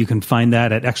that. You can find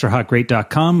that at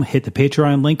extrahotgreat.com, hit the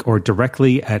Patreon link, or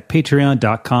directly at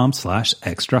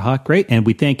patreon.com/extrahotgreat. And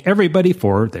we thank everybody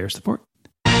for their support.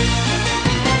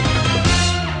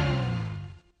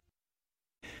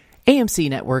 AMC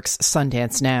Network's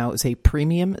Sundance Now is a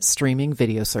premium streaming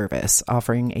video service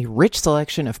offering a rich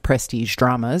selection of prestige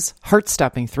dramas,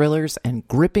 heart-stopping thrillers, and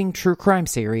gripping true crime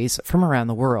series from around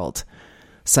the world.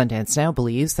 Sundance Now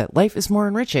believes that life is more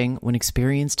enriching when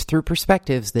experienced through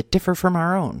perspectives that differ from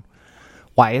our own.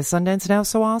 Why is Sundance Now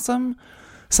so awesome?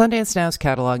 Sundance Now's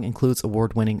catalog includes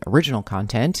award-winning original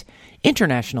content,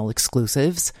 international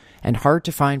exclusives, and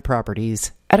hard-to-find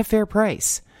properties at a fair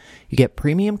price. You get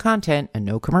premium content and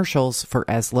no commercials for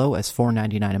as low as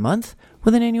 $4.99 a month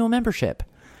with an annual membership.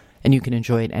 And you can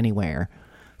enjoy it anywhere.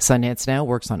 Sundance Now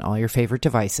works on all your favorite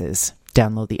devices.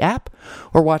 Download the app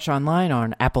or watch online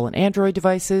on Apple and Android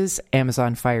devices,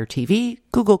 Amazon Fire TV,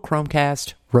 Google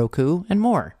Chromecast, Roku, and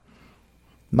more.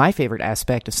 My favorite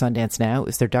aspect of Sundance Now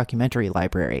is their documentary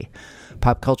library.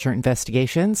 Pop culture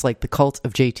investigations like The Cult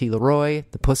of J.T. Leroy,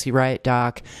 The Pussy Riot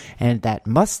doc, and that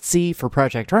must-see for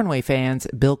Project Runway fans,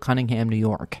 Bill Cunningham, New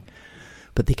York.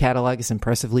 But the catalog is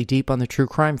impressively deep on the true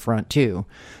crime front, too.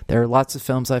 There are lots of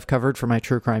films I've covered for my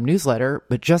true crime newsletter,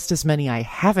 but just as many I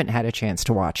haven't had a chance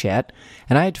to watch yet,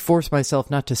 and I had to force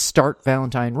myself not to start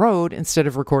Valentine Road instead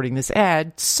of recording this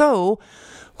ad, so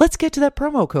let's get to that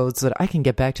promo code so that I can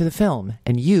get back to the film,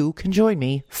 and you can join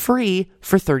me free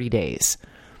for 30 days.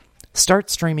 Start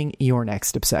streaming your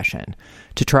next obsession.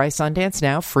 To try Sundance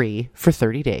Now free for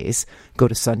 30 days, go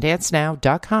to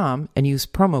sundancenow.com and use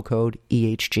promo code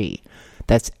EHG.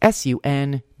 That's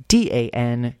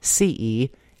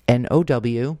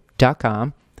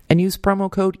sundancenow.com and use promo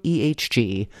code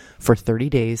EHG for 30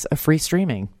 days of free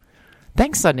streaming.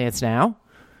 Thanks, Sundance Now.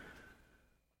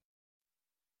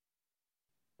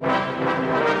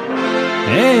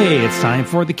 Hey, it's time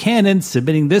for the canon.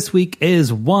 Submitting this week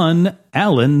is one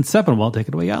Alan Sepinwall. Take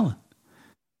it away, Alan.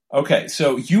 Okay,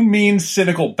 so you mean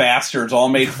cynical bastards all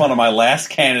made fun of my last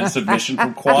canon submission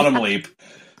from Quantum Leap.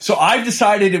 So I've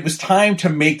decided it was time to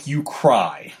make you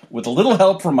cry, with a little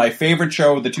help from my favorite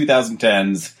show of the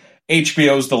 2010s,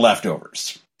 HBO's The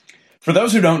Leftovers. For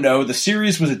those who don't know, the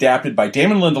series was adapted by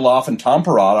Damon Lindelof and Tom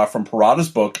Perrotta from Perrotta's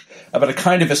book about a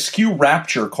kind of askew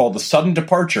rapture called The Sudden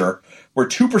Departure, where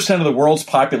 2% of the world's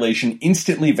population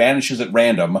instantly vanishes at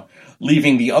random,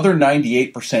 leaving the other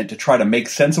 98% to try to make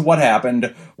sense of what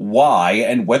happened, why,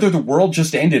 and whether the world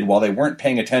just ended while they weren't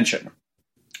paying attention.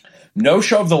 No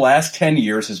show of the last 10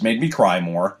 years has made me cry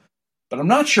more, but I'm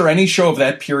not sure any show of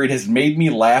that period has made me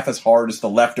laugh as hard as The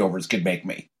Leftovers could make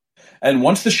me. And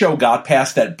once the show got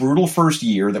past that brutal first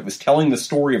year that was telling the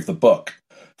story of the book,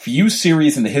 few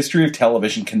series in the history of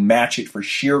television can match it for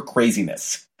sheer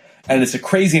craziness. And it's a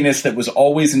craziness that was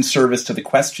always in service to the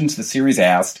questions the series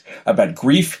asked about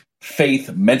grief,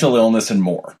 faith, mental illness, and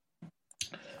more.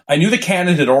 I knew the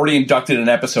canon had already inducted an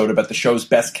episode about the show's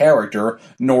best character,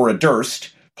 Nora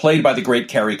Durst, played by the great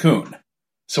Carrie Coon.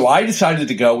 So I decided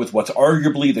to go with what's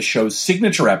arguably the show's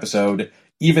signature episode,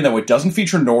 even though it doesn't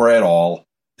feature Nora at all,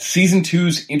 Season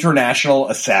 2's International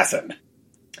Assassin.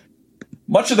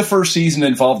 Much of the first season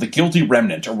involved the Guilty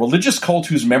Remnant, a religious cult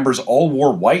whose members all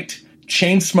wore white,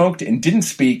 chain-smoked, and didn't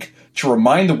speak to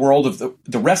remind the world of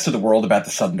the rest of the world about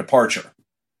the sudden departure.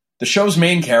 The show's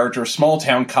main character,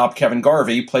 small-town cop Kevin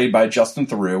Garvey, played by Justin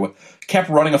Theroux, kept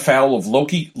running afoul of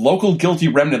local guilty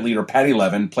remnant leader Patty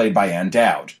Levin, played by Ann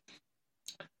Dowd.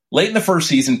 Late in the first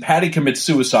season, Patty commits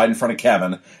suicide in front of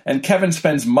Kevin, and Kevin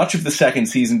spends much of the second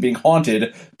season being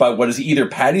haunted by what is either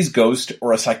Patty's ghost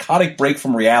or a psychotic break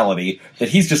from reality that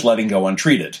he's just letting go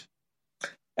untreated.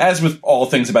 As with all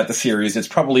things about the series, it's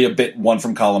probably a bit one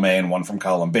from column A and one from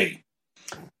column B.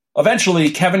 Eventually,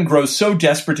 Kevin grows so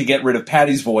desperate to get rid of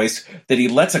Patty's voice that he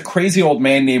lets a crazy old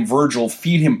man named Virgil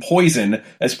feed him poison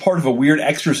as part of a weird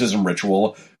exorcism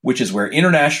ritual, which is where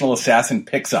International Assassin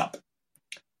picks up.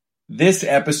 This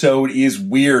episode is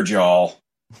weird, y'all.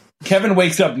 Kevin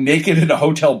wakes up naked in a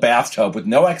hotel bathtub with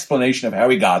no explanation of how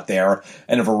he got there,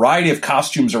 and a variety of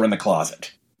costumes are in the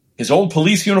closet. His old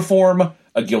police uniform,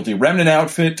 a guilty remnant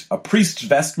outfit, a priest's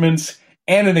vestments,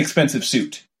 and an expensive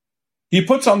suit. He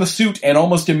puts on the suit and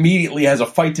almost immediately has a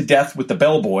fight to death with the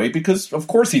bellboy, because of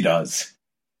course he does.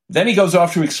 Then he goes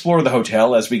off to explore the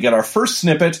hotel as we get our first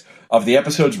snippet of the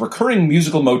episode's recurring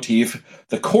musical motif,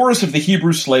 the Chorus of the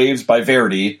Hebrew Slaves by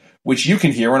Verdi, which you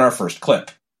can hear in our first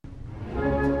clip.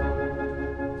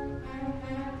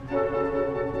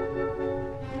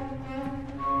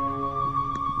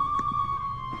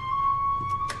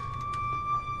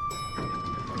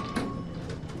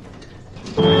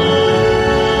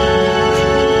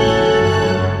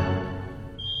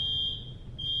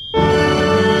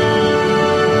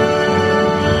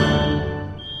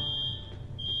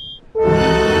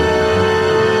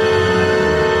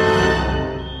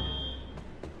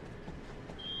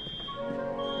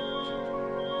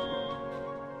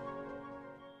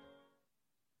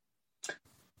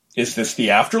 Is this the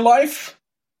afterlife?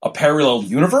 A parallel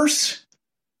universe?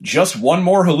 Just one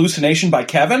more hallucination by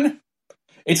Kevin?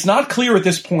 It's not clear at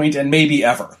this point, and maybe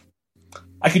ever.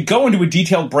 I could go into a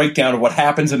detailed breakdown of what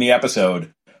happens in the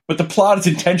episode, but the plot is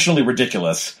intentionally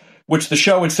ridiculous, which the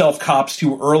show itself cops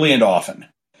to early and often.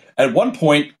 At one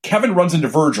point, Kevin runs into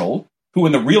Virgil, who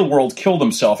in the real world killed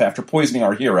himself after poisoning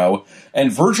our hero,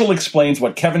 and Virgil explains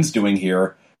what Kevin's doing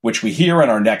here, which we hear in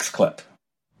our next clip.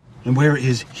 And where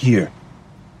is here?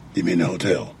 You mean the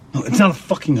hotel? No, it's not a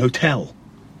fucking hotel.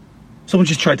 Someone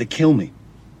just tried to kill me.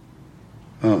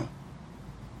 Huh.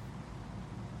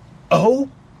 Oh?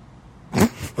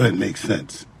 Well, it makes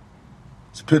sense.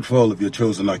 It's a pitfall of your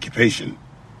chosen occupation.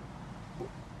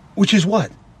 Which is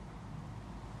what?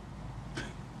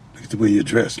 Look at the way you're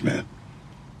dressed, man.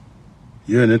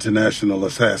 You're an international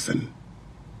assassin.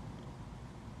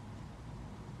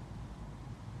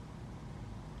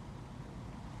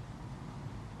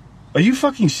 Are you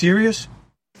fucking serious?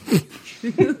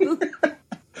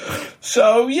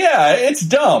 So, yeah, it's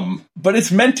dumb, but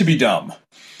it's meant to be dumb.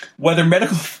 Whether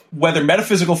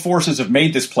metaphysical forces have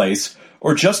made this place,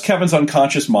 or just Kevin's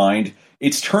unconscious mind,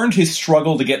 it's turned his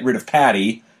struggle to get rid of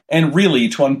Patty, and really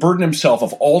to unburden himself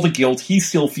of all the guilt he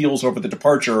still feels over the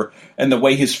departure and the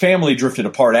way his family drifted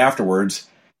apart afterwards,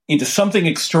 into something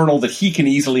external that he can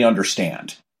easily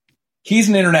understand. He's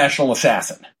an international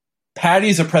assassin.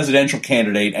 Patty's a presidential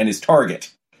candidate and his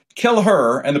target. Kill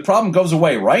her, and the problem goes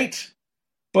away, right?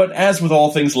 But as with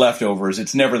all things leftovers,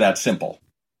 it's never that simple.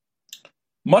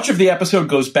 Much of the episode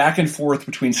goes back and forth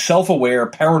between self-aware,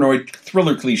 paranoid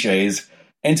thriller cliches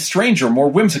and stranger, more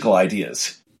whimsical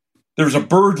ideas. There's a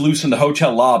bird loose in the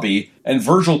hotel lobby, and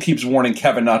Virgil keeps warning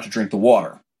Kevin not to drink the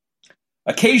water.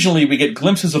 Occasionally, we get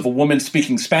glimpses of a woman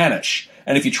speaking Spanish,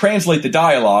 and if you translate the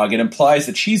dialogue, it implies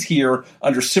that she's here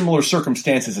under similar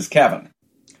circumstances as Kevin.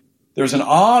 There's an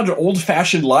odd,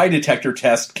 old-fashioned lie detector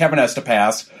test Kevin has to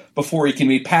pass before he can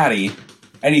meet Patty,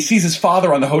 and he sees his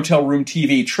father on the hotel room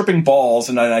TV tripping balls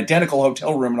in an identical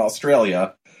hotel room in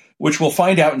Australia, which we'll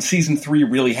find out in Season 3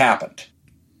 really happened.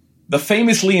 The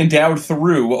famously endowed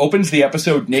Theroux opens the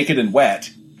episode naked and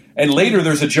wet, and later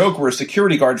there's a joke where a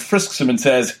security guard frisks him and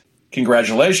says,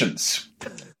 "Congratulations."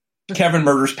 Kevin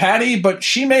murders Patty, but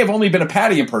she may have only been a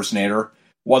Patty impersonator,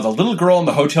 while the little girl in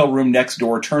the hotel room next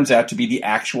door turns out to be the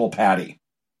actual Patty.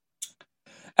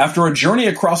 After a journey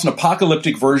across an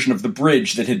apocalyptic version of the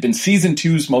bridge that had been Season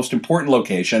 2's most important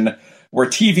location, where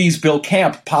TV's Bill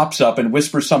Camp pops up and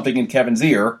whispers something in Kevin's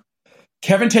ear,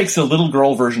 Kevin takes the little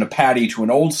girl version of Patty to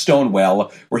an old stone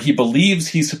well where he believes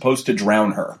he's supposed to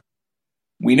drown her.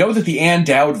 We know that the Ann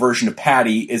Dowd version of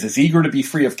Patty is as eager to be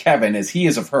free of Kevin as he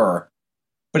is of her,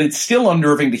 but it's still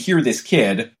unnerving to hear this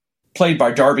kid, played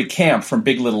by Darby Camp from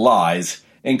Big Little Lies,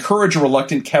 encourage a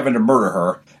reluctant Kevin to murder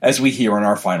her, as we hear in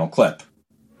our final clip.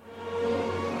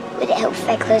 Would it help if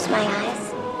I close my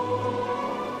eyes?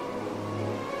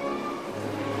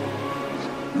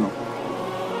 No.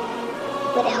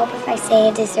 Would it help if I say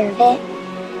I deserve it?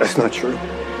 That's not true.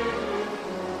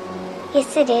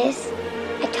 Yes, it is.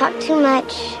 I talk too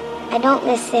much. I don't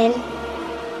listen.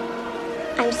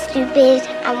 I'm stupid.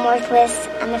 I'm worthless.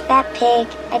 I'm a fat pig.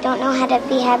 I don't know how to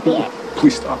be happy.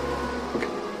 Please stop. Okay.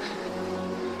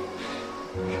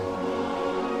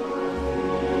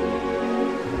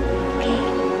 Okay.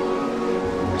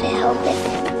 But I hope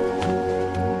it.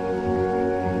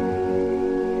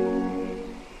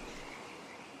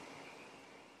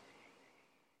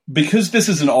 Because this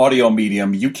is an audio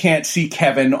medium, you can't see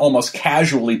Kevin almost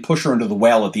casually push her into the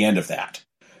well at the end of that,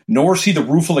 nor see the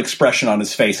rueful expression on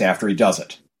his face after he does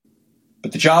it.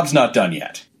 But the job's not done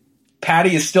yet.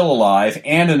 Patty is still alive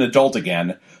and an adult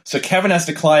again, so Kevin has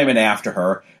to climb in after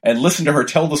her and listen to her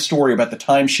tell the story about the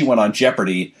time she went on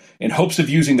Jeopardy in hopes of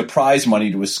using the prize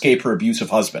money to escape her abusive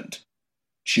husband.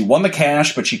 She won the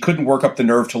cash, but she couldn't work up the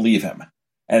nerve to leave him.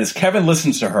 And as Kevin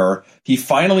listens to her, he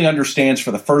finally understands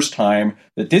for the first time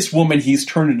that this woman he's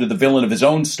turned into the villain of his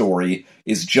own story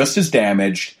is just as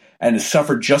damaged and has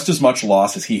suffered just as much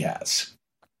loss as he has.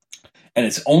 And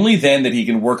it's only then that he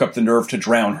can work up the nerve to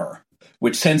drown her,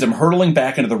 which sends him hurtling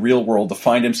back into the real world to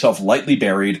find himself lightly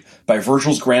buried by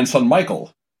Virgil's grandson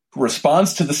Michael, who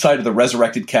responds to the sight of the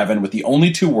resurrected Kevin with the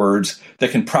only two words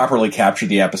that can properly capture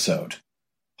the episode.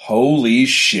 Holy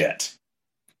shit.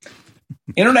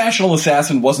 International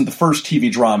Assassin wasn't the first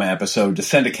TV drama episode to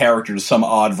send a character to some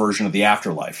odd version of the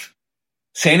afterlife.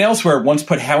 St. Elsewhere once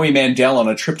put Howie Mandel on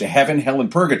a trip to heaven, hell, and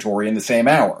purgatory in the same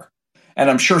hour. And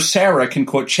I'm sure Sarah can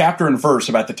quote chapter and verse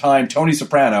about the time Tony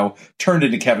Soprano turned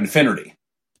into Kevin Finnerty.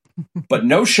 But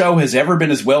no show has ever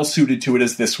been as well suited to it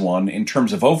as this one in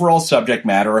terms of overall subject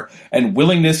matter and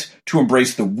willingness to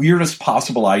embrace the weirdest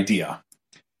possible idea.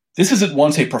 This is at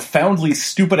once a profoundly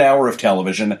stupid hour of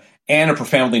television and a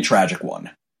profoundly tragic one.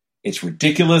 It's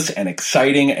ridiculous and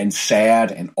exciting and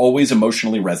sad and always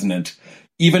emotionally resonant,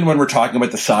 even when we're talking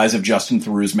about the size of Justin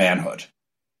Theroux's manhood.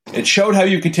 It showed how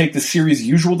you could take the series'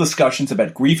 usual discussions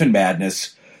about grief and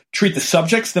madness, treat the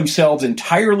subjects themselves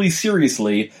entirely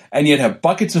seriously, and yet have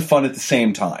buckets of fun at the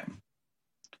same time.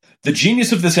 The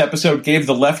genius of this episode gave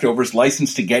The Leftovers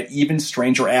license to get even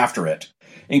stranger after it,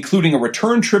 including a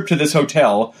return trip to this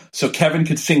hotel so Kevin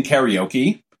could sing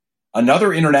karaoke,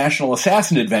 another International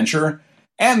Assassin adventure,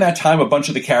 and that time a bunch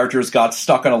of the characters got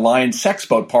stuck on a lion sex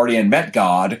boat party and met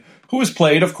God, who was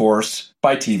played, of course,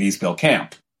 by TV's Bill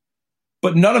Camp.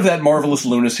 But none of that marvelous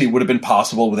lunacy would have been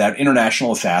possible without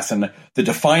International Assassin, the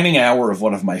defining hour of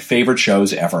one of my favorite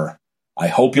shows ever. I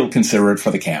hope you'll consider it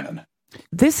for the canon.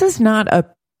 This is not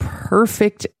a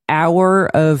perfect hour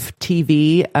of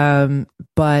TV,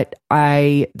 but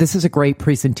this is a great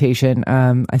presentation.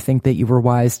 I think that you were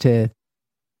wise to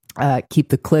keep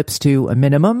the clips to a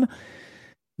minimum,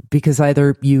 because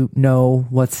either you know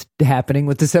what's happening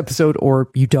with this episode or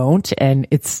you don't, and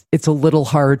it's a little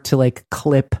hard to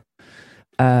clip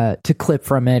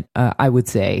from it. I would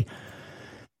say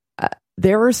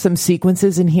there are some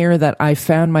sequences in here that I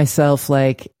found myself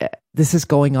this is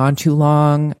going on too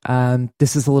long.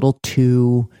 This is a little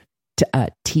too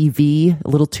TV, a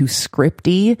little too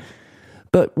scripty.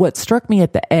 But what struck me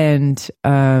at the end,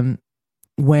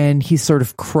 when he's sort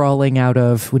of crawling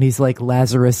when he's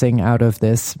Lazarusing out of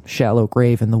this shallow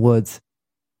grave in the woods,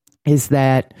 is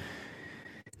that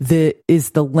the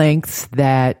lengths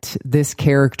that this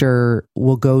character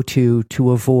will go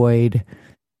to avoid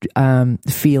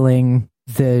feeling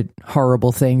the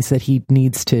horrible things that he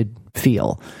needs to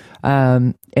feel,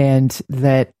 and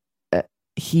that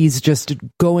he's just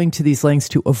going to these lengths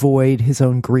to avoid his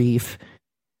own grief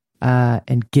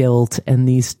and guilt and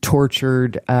these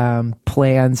tortured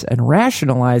plans and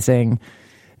rationalizing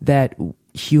that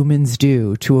humans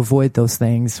do to avoid those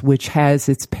things, which has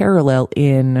its parallel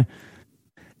in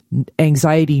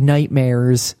anxiety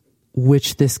nightmares,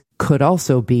 which this could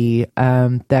also be,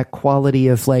 that quality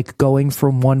of going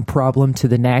from one problem to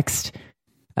the next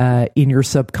in your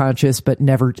subconscious, but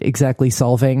never exactly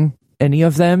solving any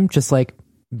of them, just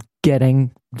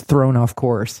getting thrown off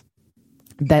course.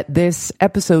 That this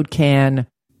episode can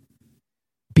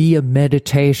be a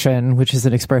meditation, which is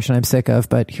an expression I'm sick of,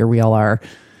 but here we all are,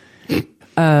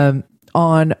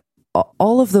 on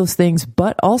all of those things,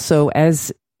 but also,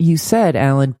 as you said,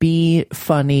 Alan, be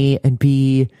funny and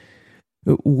be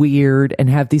weird and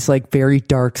have these very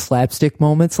dark slapstick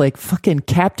moments, fucking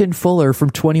Captain Fuller from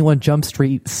 21 Jump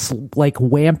Street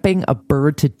wamping a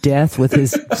bird to death with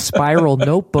his spiral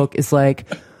notebook is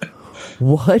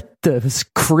what the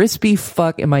crispy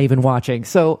fuck am I even watching?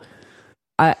 So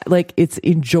it's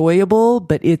enjoyable,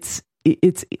 but it's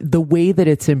the way that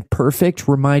it's imperfect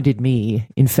reminded me,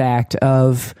 in fact,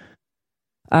 of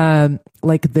the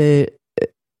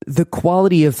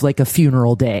quality of a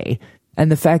funeral day,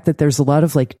 and the fact that there's a lot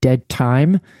of dead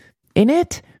time in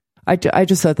it. I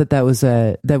just thought that was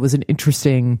an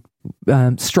interesting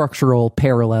structural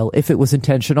parallel if it was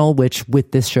intentional, which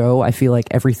with this show, I feel like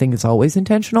everything is always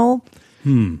intentional.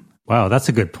 Wow, that's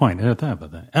a good point. I never thought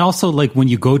about that. And also, like, when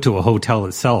you go to a hotel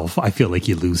itself, I feel like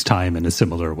you lose time in a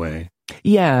similar way.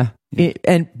 Yeah.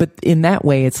 But in that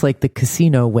way, it's like the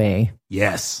casino way.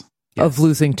 Yes. Of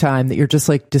losing time, that you're just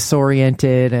like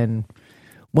disoriented, and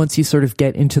once you sort of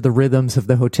get into the rhythms of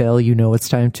the hotel, you know it's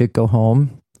time to go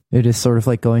home. It is sort of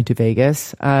like going to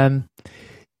Vegas.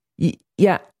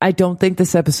 Yeah, I don't think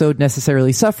this episode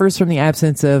necessarily suffers from the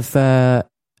absence of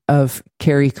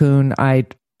Carrie Coon. I,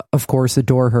 of course,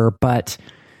 adore her, but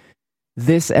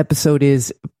this episode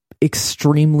is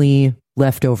extremely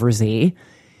leftovers-y.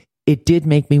 It did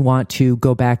make me want to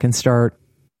go back and start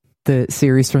the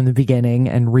series from the beginning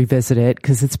and revisit it,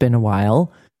 because it's been a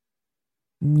while.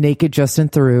 Naked Justin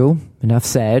through, enough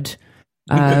said.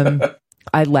 I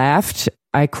laughed.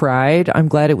 I cried. I'm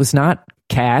glad it was not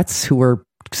cats who were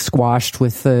squashed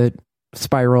with the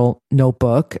spiral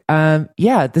notebook.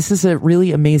 Yeah, this is a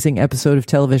really amazing episode of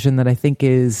television that I think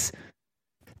is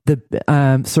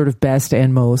the sort of best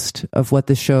and most of what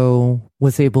the show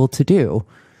was able to do.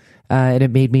 And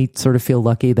it made me sort of feel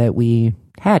lucky that we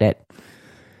had it,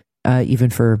 even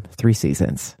for 3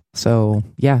 seasons. So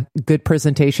yeah, good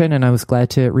presentation, and I was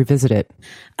glad to revisit it.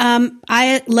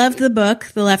 I loved the book,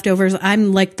 The Leftovers.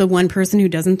 I'm like the one person who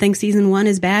doesn't think season 1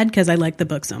 is bad because I like the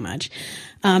book so much.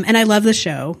 And I love the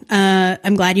show.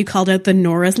 I'm glad you called out the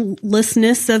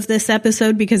Nora-lessness of this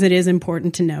episode, because it is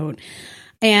important to note.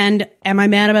 And am I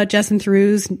mad about Justin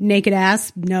Theroux's naked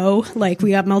ass? No. Like,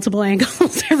 we got multiple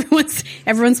angles.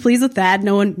 Everyone's pleased with that.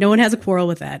 No one has a quarrel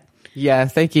with that. Yeah,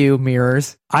 thank you,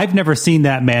 mirrors. I've never seen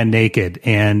that man naked,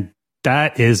 and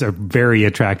that is a very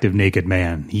attractive naked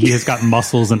man. He has got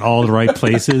muscles in all the right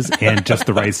places and just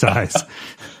the right size.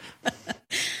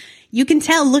 You can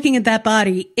tell looking at that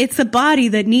body, it's a body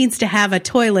that needs to have a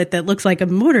toilet that looks like a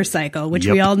motorcycle, which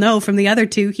we all know from the other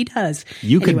two he does.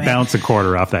 You could bounce a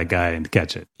quarter off that guy and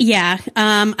catch it. Yeah.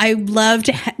 I loved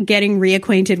getting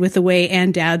reacquainted with the way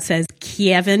Ann Dowd says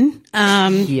Kevin,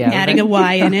 adding a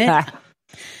Y in it.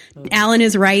 Alan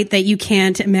is right that you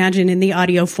can't imagine in the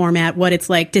audio format what it's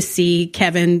like to see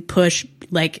Kevin push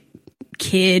like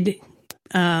kid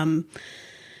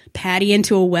Patty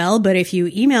into a well. But if you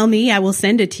email me, I will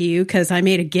send it to you, because I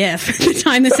made a GIF at the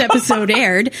time this episode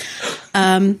aired,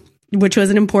 which was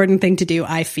an important thing to do,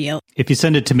 I feel. If you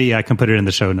send it to me, I can put it in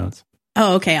the show notes.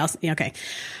 Oh, okay. Okay.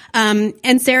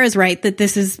 And Sarah's right that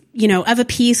this is, of a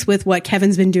piece with what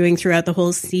Kevin's been doing throughout the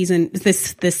whole season,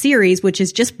 the series, which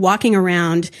is just walking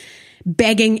around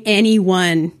begging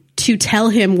anyone to tell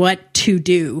him what to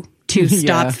do to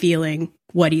stop feeling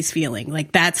what he's feeling.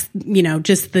 Like, that's,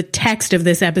 just the text of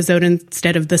this episode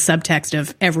instead of the subtext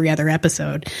of every other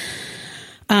episode.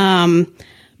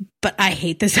 But I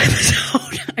hate this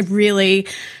episode.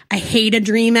 I hate a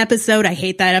dream episode. I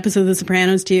hate that episode of The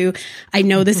Sopranos too. I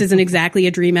know this isn't exactly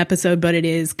a dream episode, but it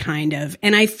is kind of.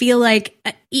 And I feel like,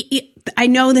 I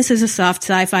know this is a soft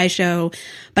sci-fi show,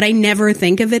 but I never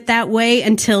think of it that way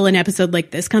until an episode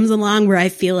like this comes along, where I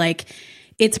feel like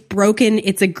it's broken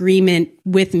its agreement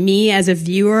with me as a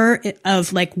viewer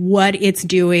of like what it's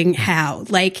doing, how.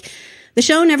 Like, the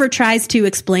show never tries to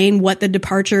explain what the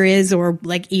departure is, or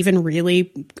like even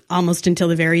really almost until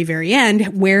the very, very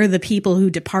end, where the people who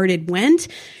departed went.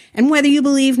 And whether you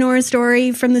believe Nora's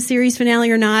story from the series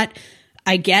finale or not,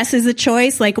 I guess is a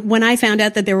choice. Like, when I found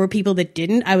out that there were people that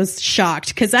didn't, I was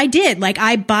shocked, because I did. Like,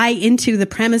 I buy into the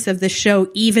premise of the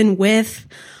show, even with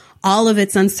all of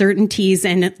its uncertainties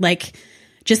and like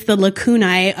just the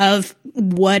lacunae of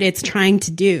what it's trying to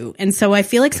do. And so I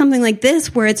feel like something like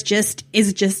this, where is just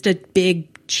a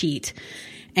big cheat.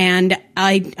 And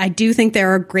I do think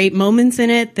there are great moments in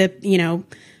it that,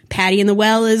 Patty in the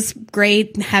well is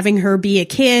great, having her be a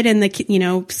kid and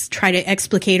try to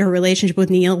explicate her relationship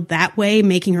with Neil that way,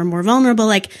 making her more vulnerable.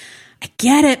 Like, I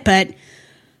get it, but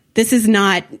this is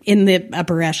not in the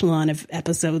upper echelon of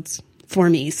episodes for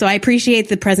me. So I appreciate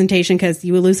the presentation, because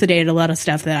you elucidated a lot of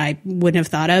stuff that I wouldn't have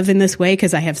thought of in this way,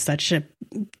 because I have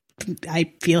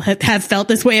have felt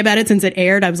this way about it since it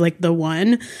aired. I was like the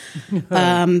one.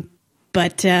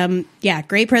 Yeah,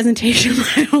 great presentation.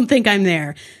 I don't think I'm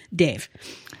there. Dave.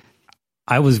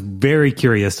 I was very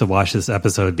curious to watch this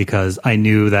episode, because I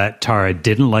knew that Tara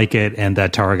didn't like it, and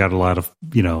that Tara got a lot of,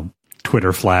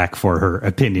 Twitter flack for her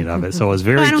opinion of it. So I was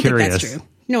very curious. Think that's true.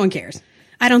 No one cares.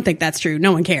 I don't think that's true.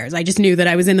 No one cares. I just knew that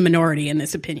I was in the minority in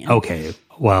this opinion. Okay.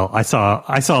 Well, I saw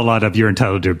a lot of you're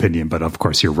entitled to opinion, but of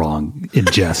course you're wrong in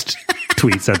jest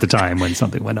tweets at the time when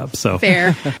something went up. So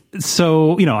fair.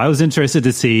 So, I was interested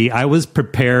to see. I was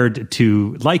prepared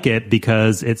to like it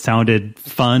because it sounded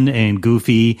fun and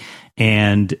goofy.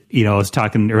 And, I was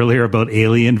talking earlier about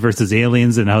Alien versus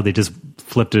Aliens and how they just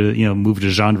flipped moved a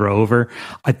genre over.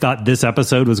 I thought this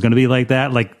episode was going to be like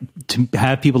that. Like, to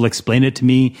have people explain it to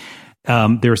me,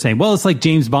 they were saying, well, it's like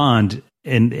James Bond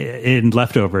in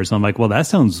Leftovers. And I'm like, well, that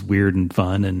sounds weird and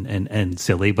fun and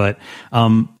silly, but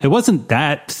it wasn't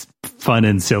that fun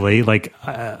and silly. Like,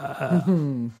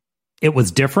 it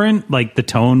was different. Like, the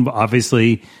tone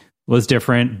obviously was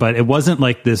different, but it wasn't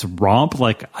like this romp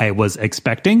like I was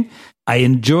expecting. I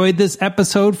enjoyed this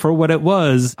episode for what it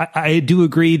was. I do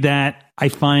agree that I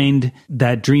find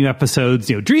that dream episodes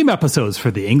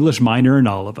for the English minor and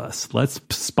all of us. Let's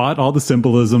spot all the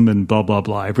symbolism and blah, blah,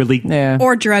 blah. I really... Yeah.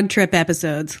 Or drug trip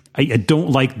episodes. I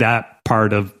don't like that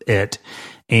part of it.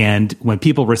 And when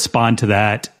people respond to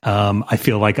that, I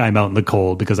feel like I'm out in the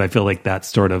cold because I feel like that's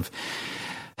sort of...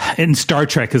 And Star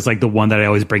Trek is like the one that I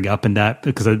always bring up in that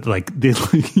because I, like,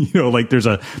 like there's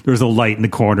a light in the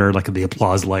corner, like the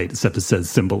applause light, except it says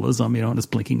symbolism, and it's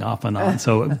blinking off and on.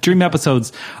 So dream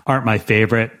episodes aren't my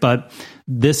favorite, but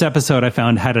this episode I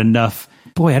found had enough.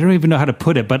 Boy, I don't even know how to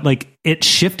put it, but like it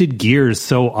shifted gears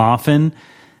so often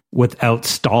without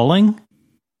stalling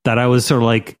that I was sort of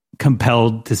like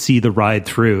compelled to see the ride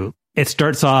through. It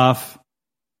starts off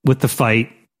with the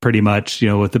fight. Pretty much,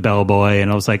 with the bellboy. And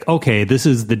I was like, okay, this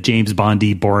is the James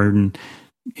Bondy Bourne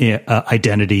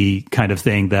identity kind of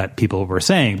thing that people were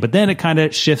saying. But then it kind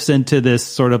of shifts into this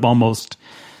sort of almost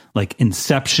like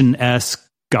Inception-esque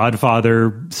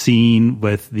Godfather scene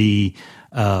with the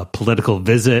political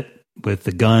visit with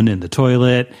the gun in the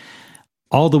toilet,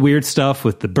 all the weird stuff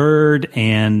with the bird.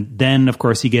 And then, of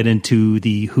course, you get into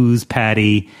the who's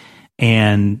Patty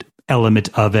and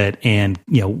element of it. And,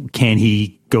 can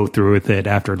he go through with it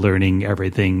after learning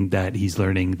everything that he's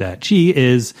learning, that she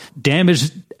is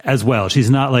damaged as well. She's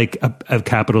not like a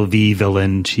capital V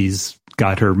villain. She's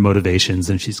got her motivations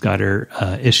and she's got her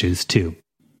issues too.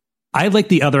 I like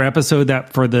the other episode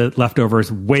that for the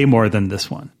Leftovers way more than this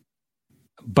one,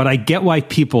 but I get why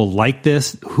people like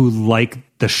this who like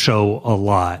the show a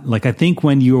lot. Like, I think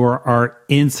when you are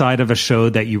inside of a show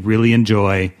that you really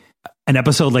enjoy, an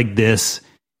episode like this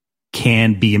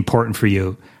can be important for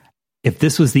you. If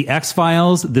this was the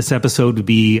X-Files, this episode would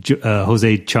be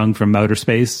Jose Chung from Outer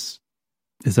Space.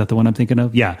 Is that the one I'm thinking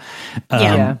of? Yeah.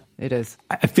 Yeah, it is.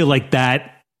 I feel like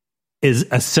that is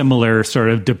a similar sort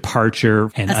of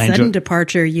departure. And a sudden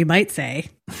departure, you might say.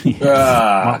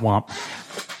 Womp womp.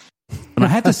 And I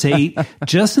have to say,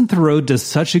 Justin Theroux does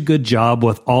such a good job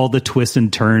with all the twists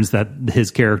and turns that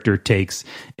his character takes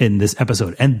in this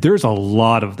episode. And there's a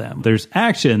lot of them. There's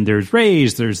action, there's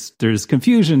rage, there's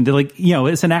confusion. They're like,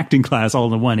 it's an acting class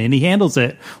all in one. And he handles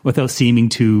it without seeming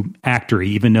too actory,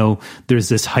 even though there's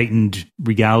this heightened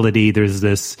reality. There's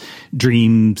this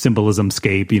dream symbolism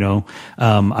scape,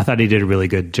 I thought he did a really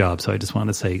good job. So I just want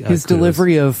to say his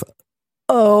delivery of,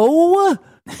 oh,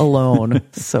 alone.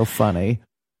 So funny.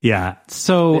 Yeah.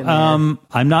 So I'm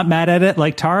not mad at it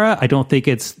like Tara. I don't think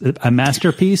it's a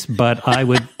masterpiece, but I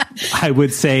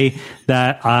would say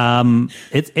that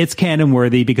it's canon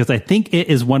worthy because I think it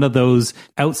is one of those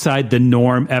outside the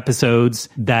norm episodes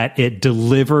that it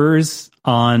delivers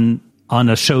on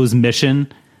a show's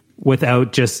mission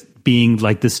without just being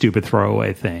like the stupid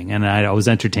throwaway thing. And I was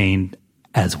entertained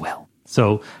as well.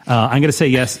 So I'm going to say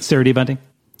yes. Sarah D. Bunting?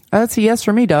 That's a yes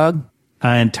for me, dog.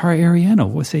 And Tara Ariano,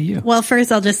 what say you? Well,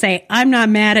 first I'll just say I'm not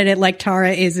mad at it like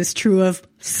Tara is true of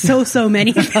so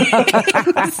many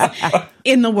things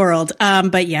in the world.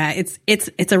 But yeah,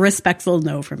 it's a respectful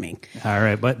no for me. All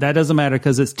right, but that doesn't matter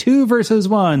because it's 2 versus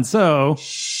 1. So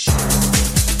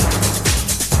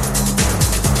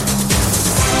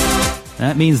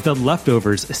that means The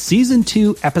Leftovers, Season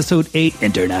 2, Episode 8,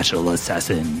 International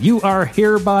Assassin. You are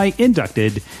hereby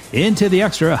inducted into the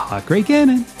extra Hot Great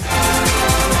Canon.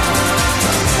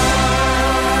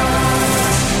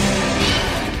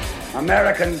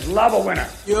 Americans love a winner.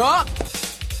 Yeah.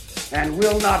 And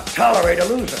will not tolerate a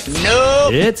loser. No.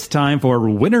 It's time for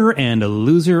winner and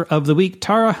loser of the week.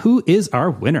 Tara, who is our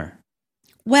winner?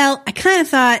 Well, I kind of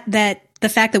thought that the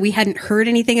fact that we hadn't heard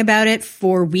anything about it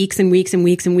for weeks and weeks and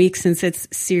weeks and weeks since its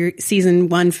season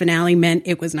 1 finale meant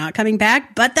it was not coming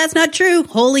back, but that's not true.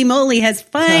 Holy Moly has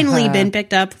finally been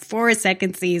picked up for a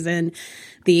second season.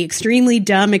 The extremely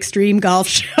dumb extreme golf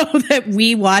show that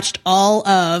we watched all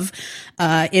of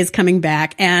is coming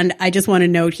back. And I just want to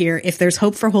note here, if there's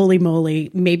hope for Holy Moly,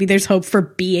 maybe there's hope for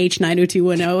BH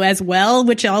 90210 as well,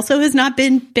 which also has not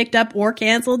been picked up or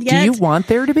canceled yet. Do you want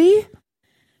there to be?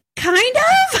 Kind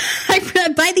of.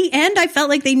 By the end, I felt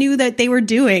like they knew that they were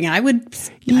doing. I would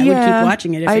keep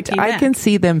watching it if it came back. I can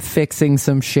see them fixing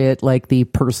some shit like the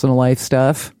personal life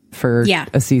stuff for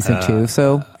a season 2.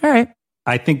 So, all right.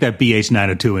 I think that BH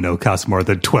 90210 costs more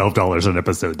than $12 an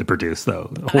episode to produce,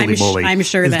 though. Holy moly. I'm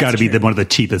sure it's got to be one of the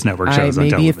cheapest network shows on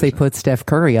television. Maybe if they put Steph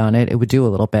Curry on it, it would do a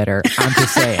little better. I'm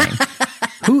just saying.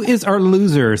 Who is our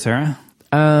loser, Sarah?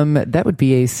 That would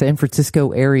be a San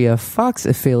Francisco area Fox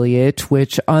affiliate,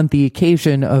 which on the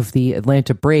occasion of the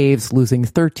Atlanta Braves losing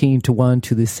 13-1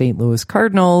 to the St. Louis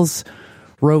Cardinals,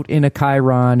 wrote in a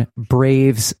chyron,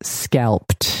 Braves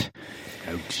scalped.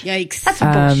 Ouch. Yikes. That's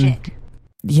bullshit.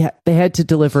 Yeah, they had to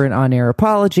deliver an on-air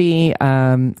apology,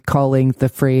 calling the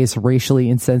phrase racially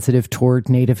insensitive toward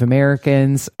Native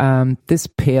Americans. This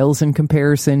pales in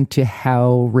comparison to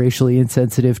how racially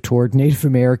insensitive toward Native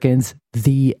Americans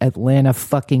the Atlanta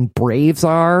fucking Braves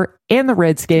are, and the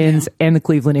Redskins, and the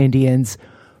Cleveland Indians.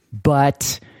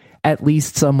 But at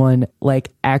least someone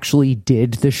actually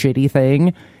did the shitty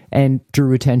thing and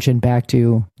drew attention back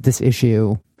to this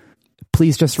issue.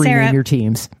 Please just rename your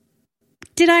teams.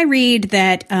 Did I read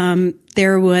that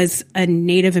there was a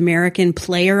Native American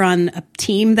player on a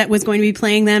team that was going to be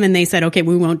playing them, and they said, okay,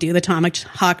 we won't do the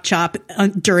tomahawk chop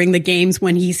during the games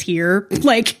when he's here?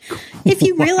 If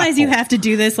you realize you have to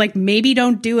do this, maybe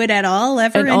don't do it at all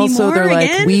anymore. And also they're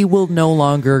again? We will no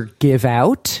longer give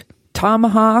out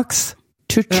tomahawks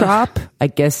to chop. I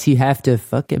guess you have to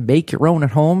fucking make your own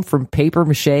at home from paper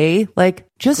mache.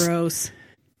 Gross.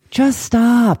 Just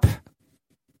stop.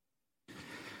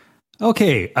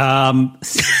 Okay,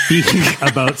 speaking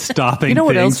about stopping you know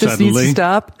what things else just suddenly, needs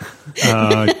to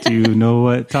stop? Do you know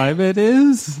what time it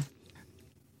is?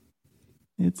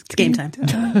 It's game time.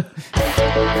 Segues.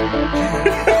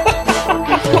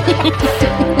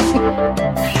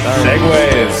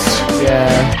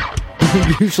 Yeah.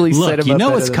 Usually Look, set him you up know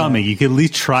better it's than coming. You can at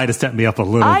least try to set me up a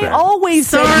little bit. I always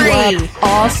set you up.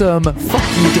 Awesome. Fuck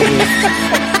you,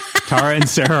 Dave. Tara and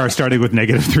Sarah are starting with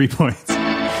 -3 points.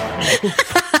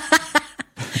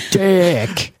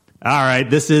 Dick. All right,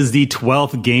 this is the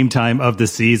 12th game time of the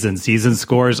season. Season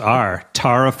scores are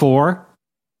Tara 4,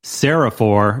 Sarah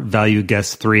 4, value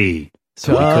guess 3.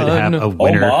 So we could have a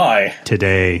winner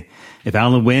today. If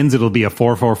Alan wins, it'll be a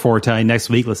 4-4-4 tie next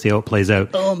week. Let's see how it plays out.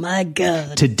 Oh my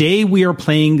God. Today we are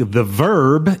playing The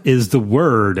Verb is the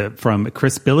Word from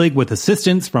Chris Billig with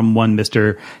assistance from one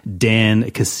Mr.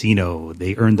 Dan Casino.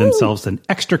 They earned themselves an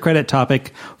extra credit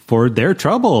topic for their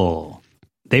trouble.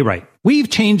 They write, we've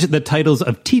changed the titles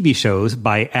of TV shows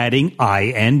by adding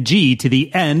ing to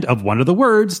the end of one of the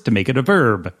words to make it a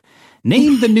verb.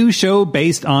 Name the new show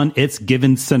based on its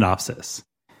given synopsis.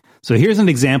 So here's an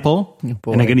example, and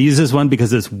I'm going to use this one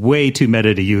because it's way too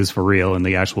meta to use for real in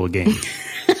the actual game.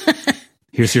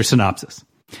 Here's your synopsis.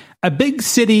 A big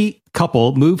city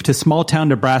couple moved to small town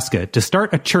Nebraska to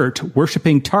start a church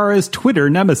worshiping Tara's Twitter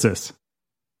nemesis.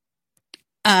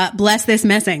 Bless this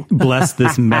messing. Bless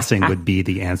this messing would be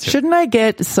the answer. Shouldn't I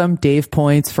get some Dave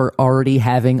points for already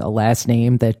having a last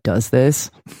name that does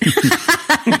this?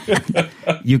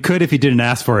 You could if you didn't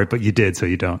ask for it, but you did, so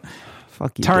you don't.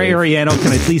 Fuck you, Tara Dave. Ariano,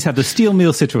 can I please have the steel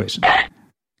meal situation?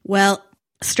 Well,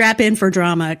 strap in for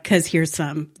drama, because here's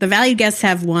some. The value guests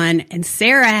have one, and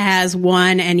Sarah has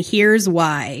one, and here's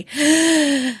why.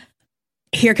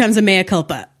 Here comes a mea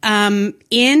culpa.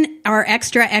 In our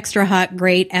extra hot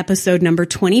great episode number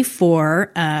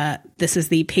 24, this is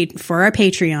for our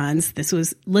Patreons. This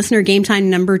was listener game time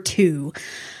number 2.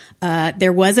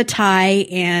 There was a tie,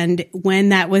 and when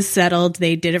that was settled,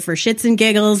 they did it for shits and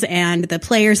giggles, and the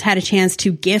players had a chance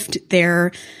to gift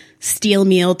their steel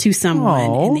meal to someone.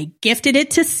 Aww. And they gifted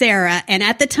it to Sarah. And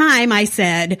at the time I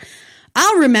said,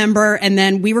 I'll remember. And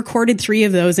then we recorded 3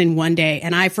 of those in one day,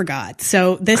 and I forgot.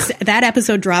 So that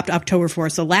episode dropped October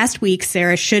 4th. So last week,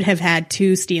 Sarah should have had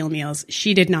 2 steel meals.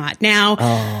 She did not. Now,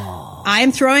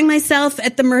 I'm throwing myself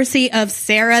at the mercy of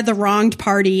Sarah, the wronged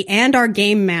party, and our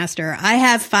game master. I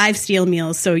have 5 steel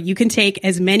meals, so you can take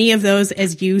as many of those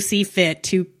as you see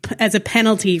fit as a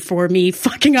penalty for me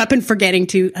fucking up and forgetting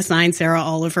to assign Sarah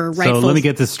all of her rightful. So let me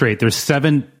get this straight.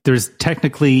 There's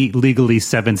technically, legally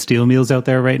 7 steel meals out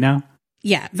there right now?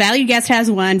 Yeah, Value Guest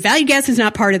has 1. Value Guest is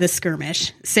not part of the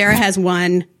skirmish. Sarah has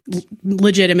 1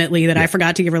 legitimately that I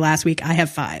forgot to give her last week. I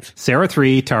have 5. Sarah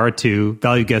 3, Tara 2,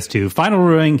 Value Guest 2. Final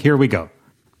ruling, here we go.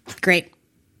 Great.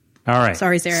 All right.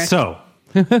 Sorry, Sarah. So,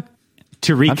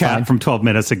 to recap from 12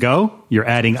 minutes ago, you're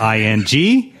adding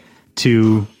ing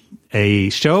to a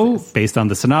show based on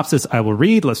the synopsis I will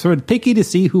read. Let's sort of picky to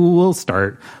see who will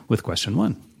start with question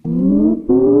 1.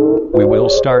 We will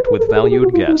start with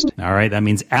valued guest. All right, that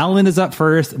means Alan is up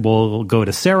first. We'll go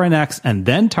to Sarah next, and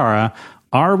then Tara.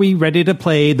 Are we ready to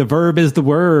play The Verb is the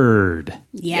Word?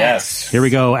 Yes. Here we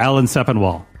go, Alan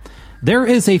Sepinwall. There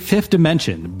is a fifth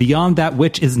dimension beyond that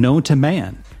which is known to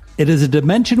man. It is a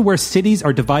dimension where cities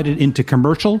are divided into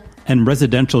commercial and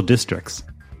residential districts.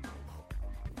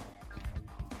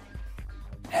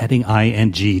 Adding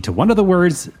ing to one of the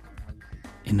words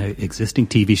in an existing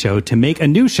TV show to make a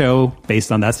new show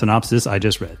based on that synopsis I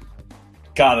just read.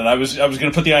 Got it. I was going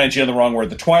to put the ing on the wrong word.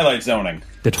 The Twilight Zoning.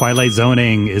 The Twilight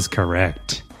Zoning is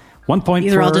correct. 1 point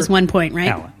These for are all just 1 point, right?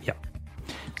 Alan. Yep.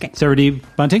 Okay. Sarah D.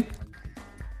 Bunting.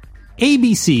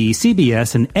 ABC,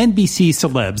 CBS, and NBC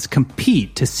celebs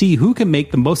compete to see who can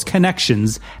make the most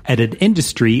connections at an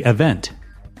industry event.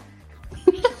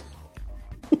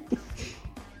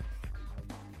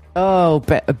 Oh,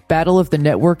 Battle of the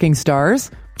Networking Stars?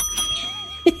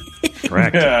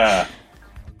 Correct. Yeah.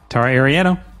 Tara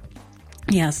Ariano.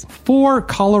 Yes. 4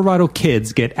 Colorado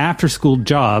kids get after-school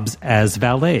jobs as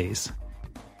valets.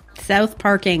 South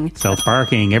Parking. South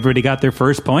Parking. Everybody got their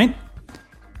first point.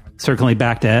 Circling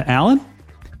back to Alan.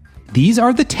 These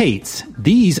are the Tates.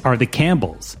 These are the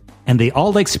Campbells. And they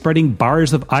all like spreading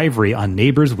bars of ivory on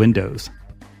neighbors' windows.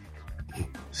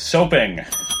 Soaping.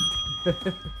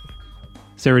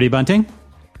 Sarah D. Bunting.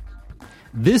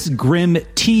 This grim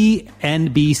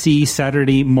TNBC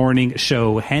Saturday morning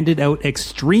show handed out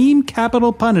extreme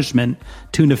capital punishment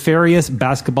to nefarious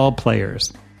basketball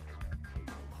players.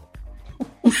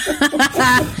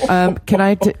 Can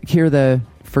I hear the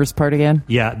first part again?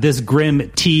 Yeah, this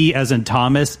grim T as in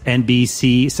Thomas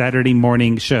NBC Saturday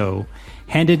morning show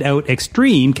handed out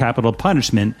extreme capital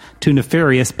punishment to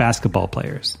nefarious basketball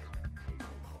players.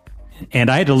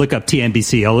 And I had to look up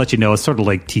TNBC. I'll let you know. It's sort of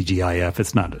like TGIF.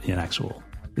 It's not an actual.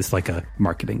 It's like a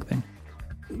marketing thing.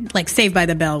 Like Saved by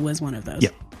the Bell was one of those.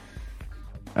 Yep.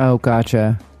 Oh,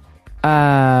 gotcha.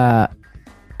 I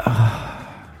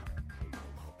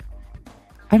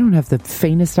don't have the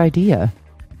faintest idea.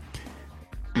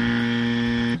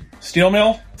 Steel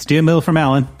Mill. Steel Mill from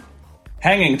Alan.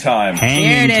 Hanging Time.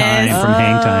 Hanging Time from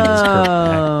Hang Time is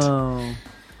correct.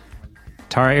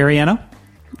 Tara Ariano.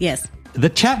 Yes. The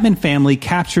Chapman family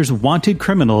captures wanted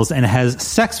criminals and has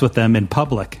sex with them in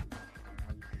public.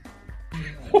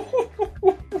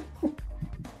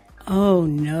 Oh,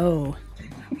 no.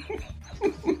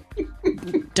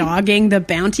 Dogging the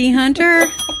bounty hunter?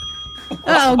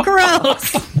 Oh,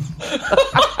 gross.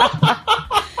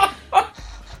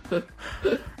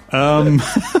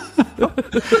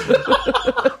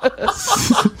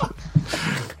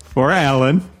 For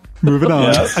Alan. Moving on.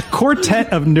 Yes. A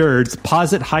quartet of nerds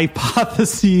posit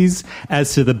hypotheses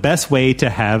as to the best way to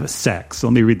have sex.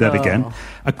 Let me read that again.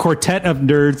 A quartet of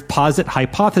nerds posit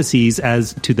hypotheses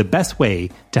as to the best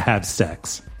way to have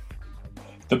sex.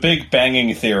 The Big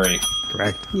Banging Theory.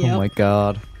 Correct. Yep. Oh my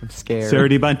god. I'm scared. Sarah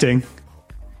D. Bunting.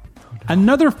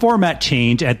 Another format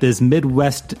change at this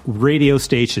Midwest radio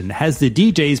station has the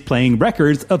DJs playing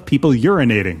records of people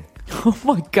urinating. Oh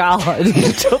my god.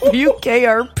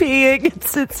 WKRP in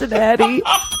Cincinnati.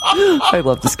 I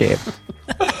love this game.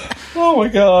 Oh my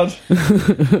god.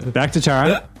 Back to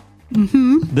Tara.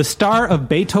 Mm-hmm. The star of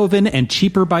Beethoven and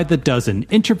Cheaper by the Dozen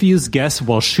interviews guests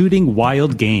while shooting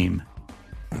wild game.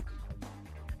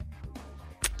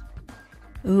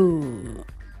 Ooh.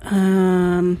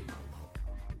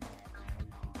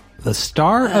 The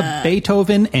star of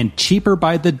Beethoven and Cheaper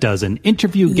by the Dozen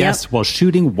interview guests while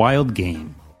shooting wild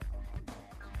game.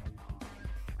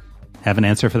 Have an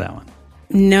answer for that one?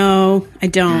 No, I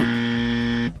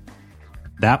don't.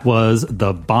 That was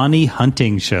the Bonnie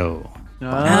Hunting Show.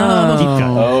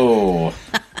 Oh.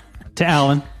 To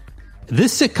Alan.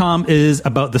 This sitcom is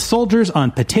about the soldiers on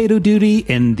potato duty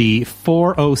in the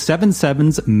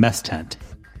 4077's mess tent.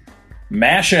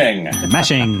 Mashing.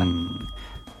 Mashing.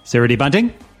 Sarah D.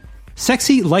 Bunting.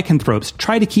 Sexy lycanthropes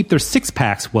try to keep their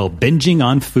six-packs while binging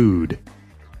on food.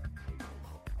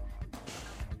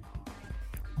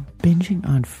 Binging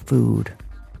on food.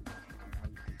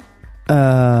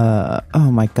 Oh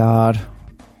my god.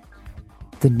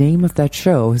 The name of that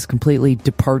show has completely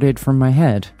departed from my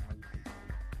head.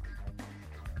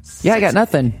 Yeah, I got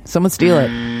nothing. Someone steal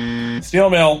it. Steel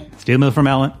Mill. Steel Mill from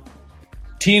Alan.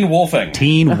 Teen Wolfing.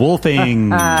 Teen Wolfing. Wolfing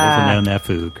down that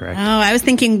food, correct? Oh, I was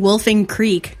thinking Wolfing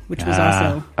Creek, which was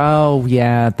also... Oh,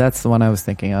 yeah, that's the one I was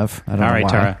thinking of. I don't know All right, why.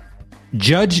 Tara.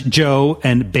 Judge Joe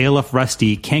and Bailiff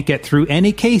Rusty can't get through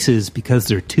any cases because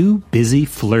they're too busy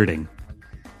flirting.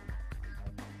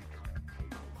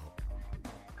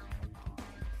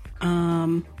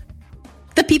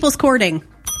 People's Courting.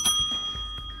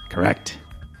 Correct.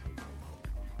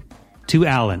 To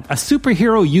Alan, a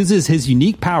superhero uses his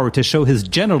unique power to show his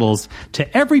genitals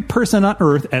to every person on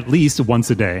Earth at least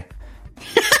once a day.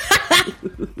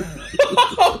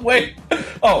 Wait.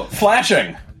 Oh,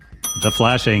 Flashing. The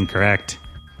Flashing, correct.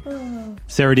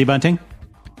 Sarah D. Bunting.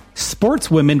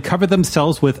 Sportswomen cover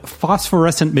themselves with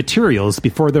phosphorescent materials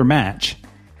before their match.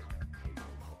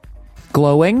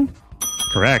 Glowing.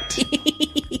 Correct.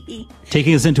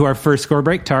 Taking us into our first score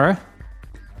break, Tara.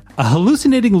 A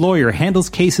hallucinating lawyer handles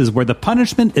cases where the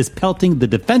punishment is pelting the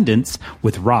defendants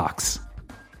with rocks.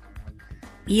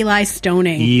 Eli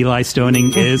Stoning. Eli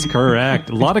Stoning is correct.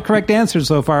 A lot of correct answers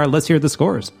so far. Let's hear the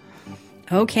scores.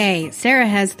 Okay, Sarah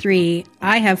has 3.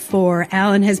 I have 4.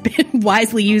 Alan has been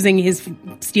wisely using his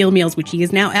steel meals, which he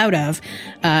is now out of,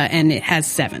 and it has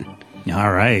 7.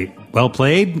 All right. Well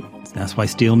played. That's why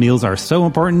steel meals are so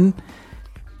important.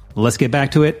 Let's get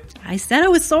back to it. I said I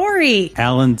was sorry.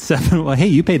 Alan Sepinwall. Hey,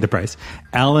 you paid the price.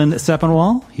 Alan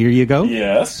Sepinwall, here you go.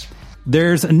 Yes.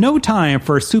 There's no time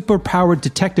for superpowered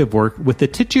detective work with the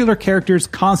titular character's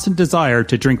constant desire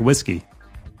to drink whiskey.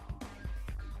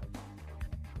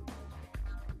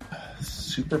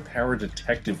 Superpowered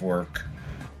detective work.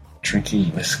 Drinking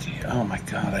whiskey. Oh my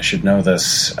god, I should know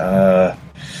this.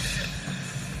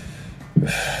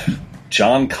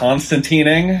 John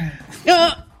Constantining?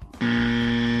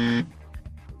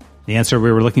 The answer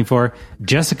we were looking for,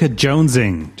 Jessica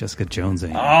Jonesing. Jessica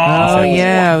Jonesing. Oh,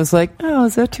 yeah. I was like, oh,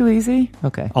 is that too easy?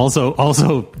 Okay.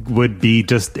 Also would be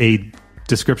just a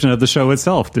description of the show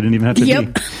itself. Didn't even have to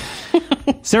be.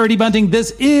 Sarah D. Bunting,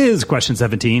 this is question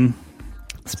 17.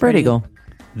 Spread Eagle.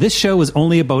 This show is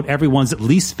only about everyone's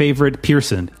least favorite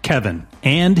Pearson, Kevin,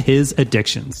 and his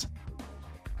addictions.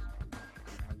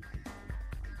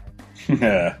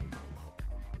 Yeah.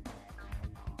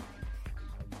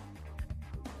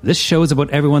 This show is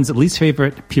about everyone's least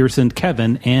favorite Pearson,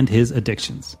 Kevin, and his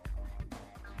addictions.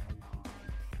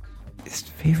 His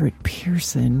favorite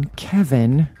Pearson,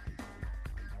 Kevin,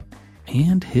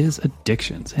 and his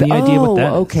addictions. Any idea what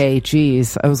that is? Okay,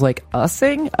 geez. I was like,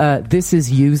 ussing? This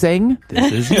is using?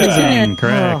 This is using,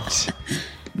 correct.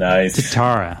 Nice. To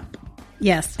Tara.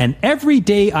 Yes. An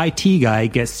everyday IT guy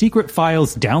gets secret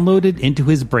files downloaded into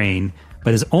his brain,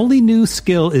 but his only new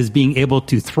skill is being able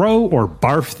to throw or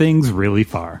barf things really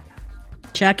far.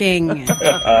 Chucking.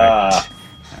 All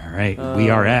right, we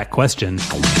are at question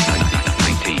 19.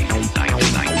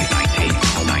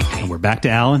 And we're back to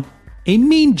Alan. A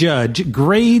mean judge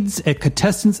grades a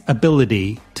contestant's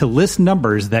ability to list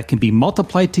numbers that can be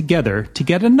multiplied together to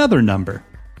get another number.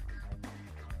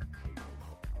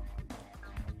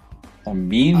 A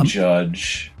mean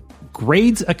judge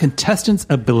grades a contestant's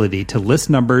ability to list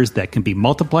numbers that can be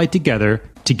multiplied together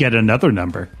to get another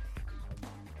number.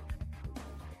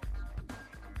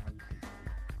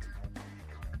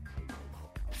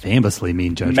 Famously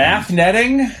mean judge. Math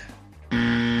netting?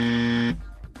 The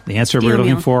answer we're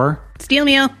looking for? Steel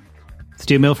meal.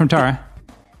 Steel meal from Tara.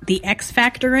 The X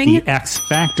factoring? The X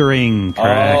factoring,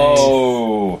 correct.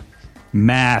 Oh.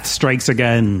 Math strikes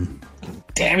again.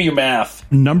 Damn you, math.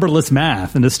 Numberless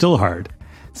math, and it's still hard.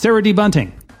 Sarah D.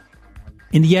 Bunting.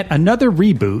 In yet another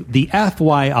reboot, the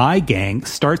FYI gang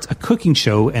starts a cooking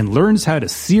show and learns how to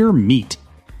sear meat.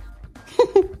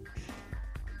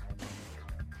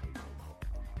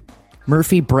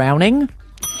 Murphy Browning?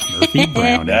 Murphy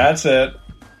Browning. That's it.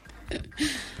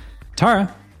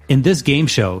 Tara. In this game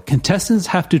show, contestants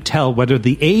have to tell whether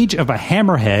the age of a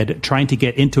hammerhead trying to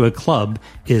get into a club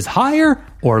is higher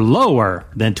or lower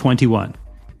than 21.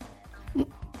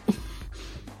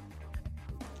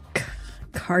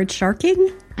 Card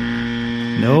sharking?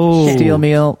 No. Steel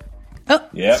meal. Oh,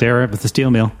 yep. Sarah with the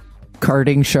steel meal.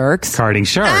 Carding sharks. Carding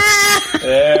sharks.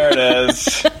 There it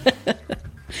is.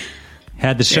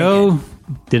 Had the show,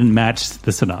 didn't match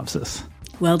the synopsis.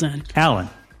 Well done. Alan.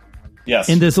 Yes.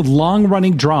 In this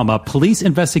long-running drama, police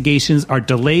investigations are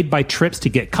delayed by trips to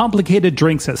get complicated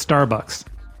drinks at Starbucks.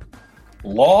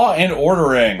 Law and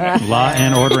Ordering. Law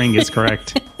and Ordering is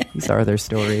correct. These are their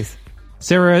stories.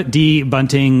 Sarah D.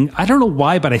 Bunting, I don't know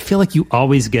why, but I feel like you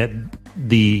always get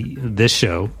this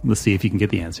show. Let's see if you can get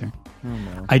the answer. Oh,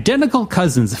 no. Identical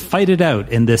cousins fight it out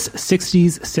in this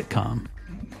 60s sitcom.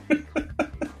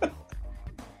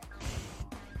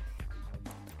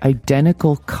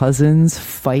 Identical cousins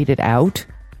fight it out?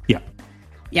 Yeah.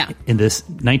 Yeah. In this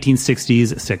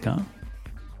 1960s sitcom.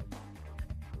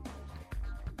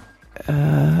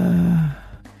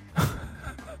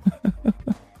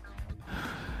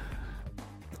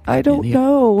 I don't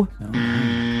know.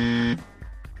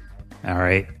 All right.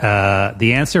 right.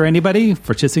 The answer, anybody?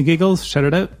 For Chits and Giggles? Shout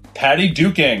it out. Patty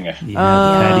Duking. Yeah,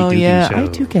 Patty Duking show. I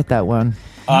do get that one.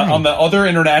 On the other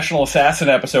International Assassin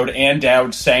episode, Ann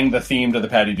Dowd sang the theme to the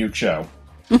Patty Duke show.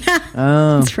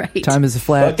 That's right. Time is a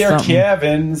flat. But they're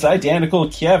Kevins, identical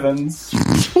Kevins.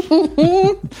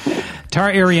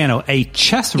 Tara Ariano, a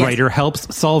chess writer,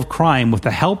 helps solve crime with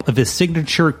the help of his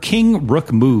signature King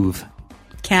Rook move.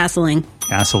 Castling.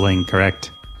 Castling,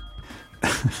 correct.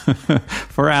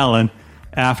 For Alan,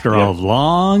 after a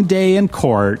long day in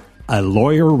court, a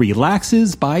lawyer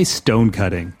relaxes by stone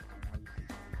cutting.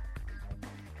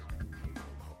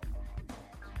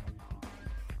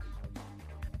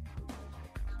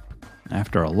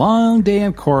 After a long day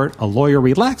in court, a lawyer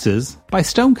relaxes by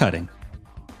stone cutting.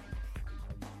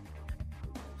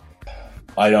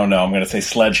 I don't know. I'm going to say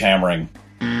sledgehammering.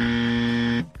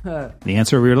 The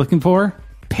answer we were looking for?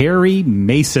 Perry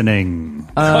Masoning.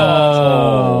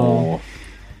 Oh.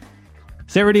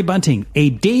 Sarah D. Bunting,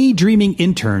 a daydreaming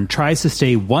intern tries to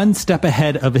stay one step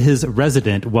ahead of his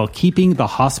resident while keeping the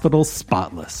hospital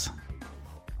spotless.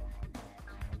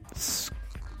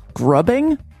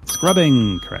 Scrubbing?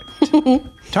 Scrubbing, correct.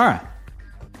 Tara.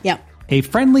 Yep. A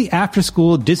friendly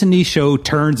after-school Disney show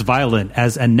turns violent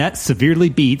as Annette severely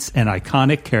beats an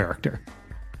iconic character.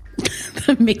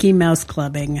 The Mickey Mouse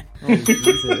clubbing. Oh,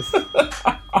 Jesus.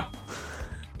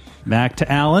 Back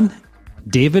to Alan.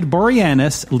 David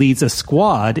Boreanaz leads a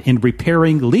squad in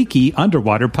repairing leaky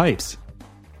underwater pipes.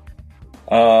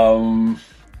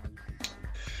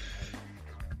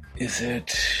 Is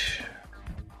it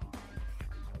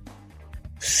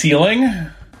sealing?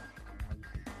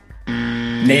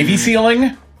 Navy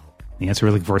sealing? The answer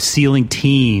we're looking for: sealing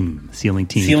team. Sealing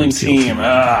team. Sealing team.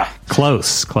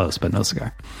 Close, but no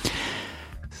cigar.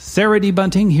 Sarah D.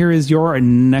 Bunting, here is your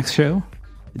next show.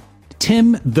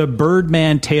 Tim the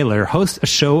Birdman Taylor hosts a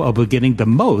show about getting the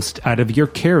most out of your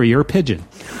carrier pigeon.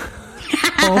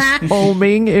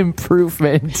 Homing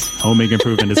improvement. Homing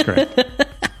improvement is correct.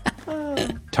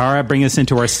 Tara, bring us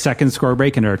into our second score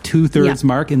break and our 2/3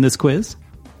 mark in this quiz.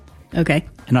 Okay.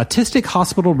 An autistic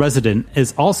hospital resident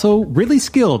is also really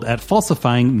skilled at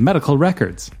falsifying medical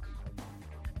records.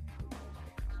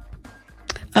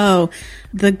 Oh,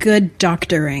 the good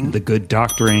doctoring. The good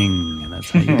doctoring. And that's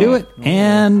how you do it.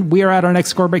 And we are at our next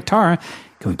score break. Tara,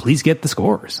 can we please get the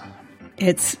scores?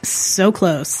 It's so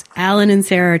close. Alan and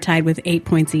Sarah are tied with 8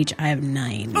 points each. I have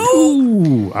 9.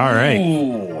 Ooh, all right.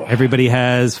 Ooh. Everybody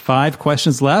has 5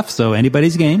 questions left, so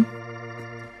anybody's game.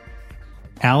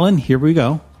 Alan, here we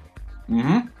go.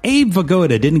 Mm-hmm. Abe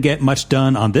Vigoda didn't get much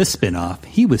done on this spinoff.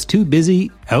 He was too busy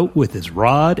out with his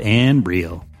rod and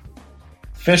reel.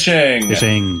 Fishing.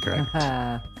 Fishing, correct.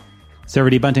 Sarah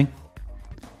D. Bunting.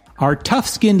 Our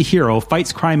tough-skinned hero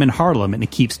fights crime in Harlem and he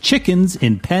keeps chickens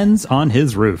in pens on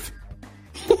his roof.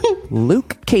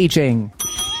 Luke Caging.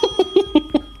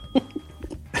 I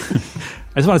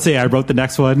just want to say I wrote the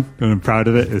next one, and I'm proud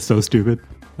of it. It's so stupid.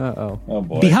 Uh-oh. Oh,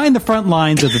 boy. Behind the front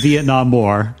lines of the Vietnam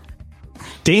War,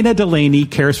 Dana Delaney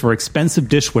cares for expensive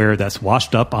dishware that's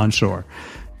washed up on shore.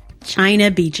 China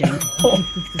beaching.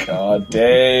 Oh, God,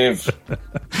 Dave.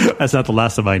 That's not the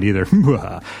last of mine either.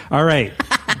 All right,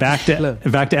 back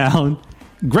to Alan.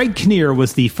 Greg Kinnear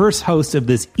was the first host of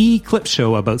this E-Clip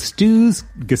show about stews,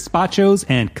 gazpachos,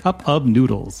 and cup of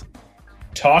noodles.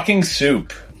 Talking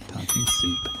soup. Talking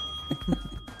soup.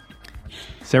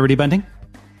 Sarah D. Bunting?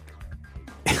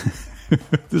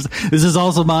 This is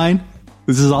also mine.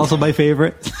 This is also my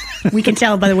favorite. We can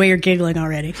tell by the way you're giggling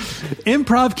already.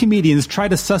 Improv comedians try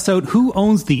to suss out who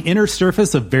owns the inner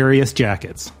surface of various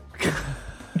jackets.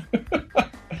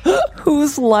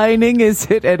 Whose lining is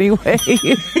it anyway?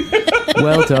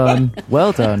 Well done.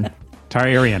 Well done. Tara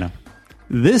Ariano.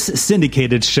 This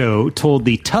syndicated show told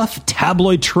the tough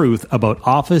tabloid truth about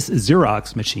office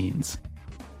Xerox machines.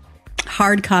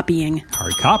 Hard copying.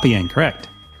 Hard copying, correct.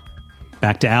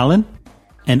 Back to Alan.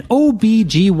 An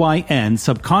OBGYN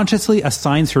subconsciously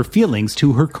assigns her feelings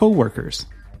to her coworkers.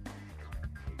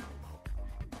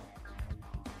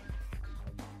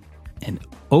 An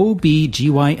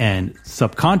OBGYN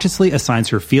subconsciously assigns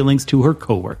her feelings to her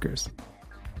coworkers.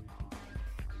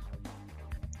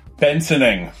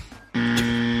 Bensoning.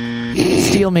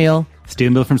 Steel meal. Steel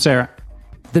meal from Sarah.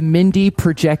 The Mindy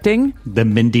projecting. The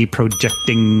Mindy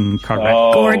projecting. Correct.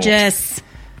 Oh. Gorgeous.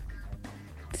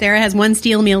 Sarah has 1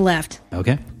 steel meal left.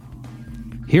 Okay.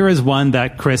 Here is one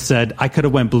that Chris said, I could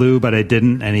have went blue, but I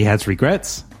didn't, and he has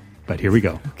regrets. But here we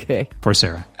go. Okay. For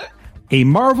Sarah. A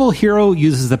Marvel hero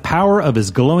uses the power of his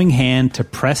glowing hand to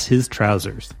press his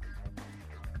trousers.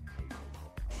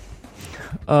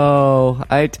 Oh,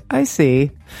 I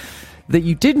see. that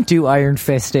you didn't do iron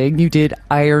fisting. You did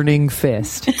ironing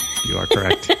fist. You are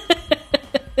correct.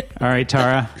 All right,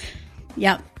 Tara.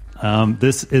 Yep.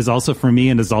 This is also for me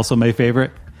and is also my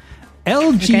favorite.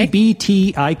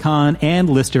 LGBT icon and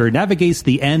lister navigates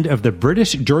the end of the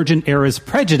British Georgian era's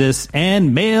prejudice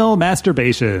and male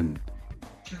masturbation.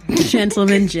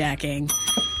 Gentleman jacking.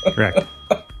 Correct.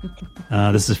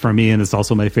 This is for me and it's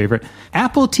also my favorite.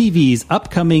 Apple TV's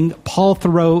upcoming Paul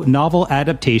Theroux novel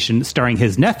adaptation starring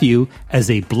his nephew as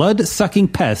a blood-sucking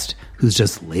pest who's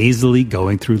just lazily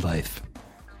going through life.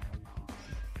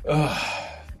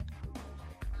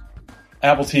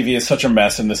 Apple TV is such a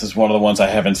mess, and this is one of the ones I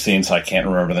haven't seen, so I can't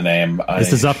remember the name.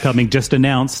 This is upcoming, just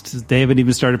announced. They haven't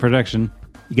even started production.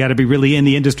 You got to be really in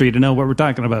the industry to know what we're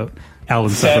talking about. Alan,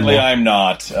 sadly, I'm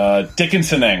not.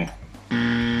 Dickinsoning.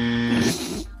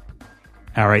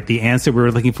 All right, the answer we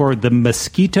were looking for, the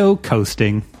mosquito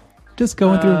coasting. Just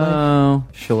going through life. Oh,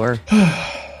 sure.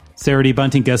 Sarah D.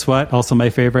 Bunting, guess what? Also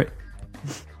my favorite.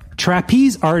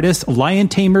 Trapeze artists, lion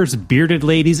tamers, bearded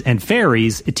ladies, and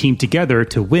fairies team together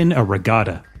to win a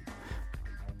regatta.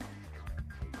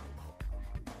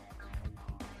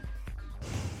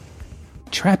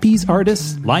 Trapeze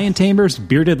artists, lion tamers,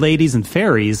 bearded ladies, and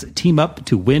fairies team up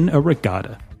to win a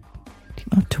regatta. Team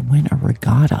up to win a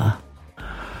regatta.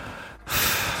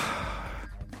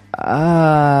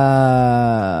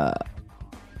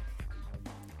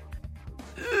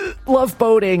 Love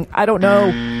boating. I don't know.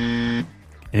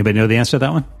 Anybody know the answer to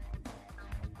that one?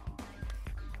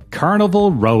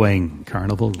 Carnival rowing.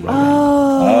 Carnival rowing.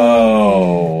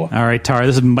 Oh. All right, Tara,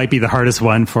 this might be the hardest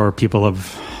one for people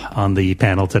on the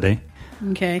panel today.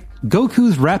 Okay.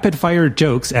 Goku's rapid-fire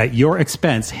jokes at your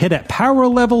expense hit at power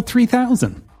level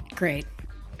 3000. Great.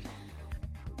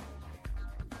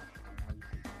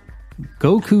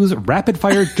 Goku's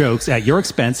rapid-fire jokes at your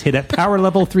expense hit at power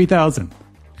level 3000.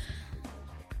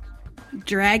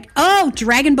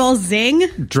 Dragon Ball Zing?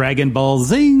 Dragon Ball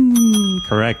Zing.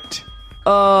 Correct.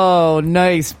 Oh,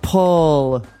 nice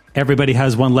pull. Everybody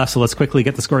has one left, so let's quickly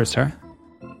get the scores, Tara.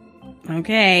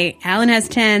 Okay. Alan has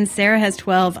 10. Sarah has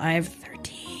 12. I have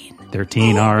 13.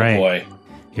 13, all right. Boy.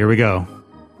 Here we go.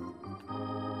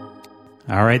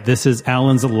 All right, this is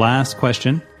Alan's last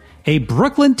question. A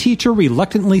Brooklyn teacher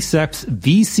reluctantly accepts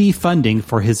VC funding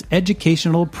for his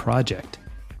educational project.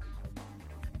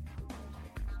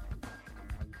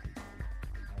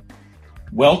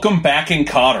 Welcome back in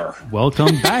Cotter.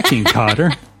 Welcome back in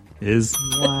Cotter is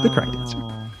the correct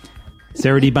answer.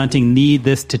 Sarah D. Bunting, need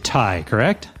this to tie,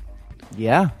 correct?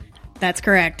 Yeah. That's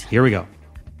correct. Here we go.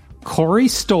 Corey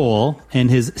Stoll and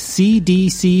his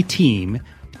CDC team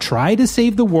try to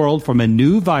save the world from a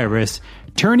new virus,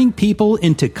 turning people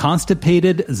into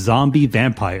constipated zombie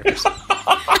vampires.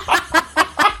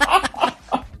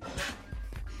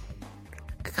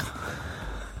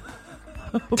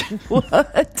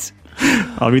 What?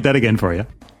 I'll read that again for you.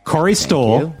 Corey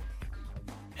Stoll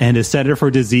and his Center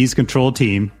for Disease Control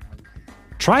team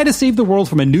try to save the world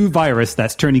from a new virus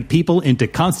that's turning people into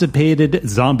constipated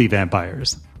zombie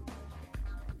vampires.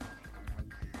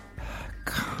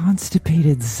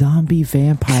 Constipated zombie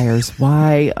vampires.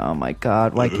 Why? Oh my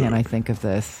God. Why can't I think of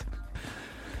this?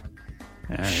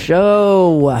 Right.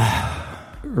 Show.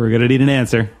 We're going to need an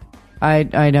answer.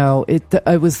 I know.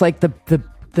 It was like the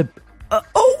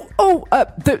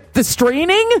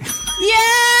straining?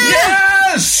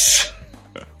 Yes!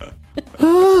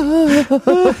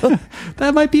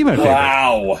 That might be my favorite.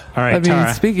 Wow. All right, I mean,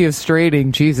 Tara. speaking of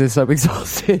straining, Jesus, I'm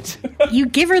exhausted. You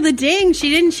give her the ding. She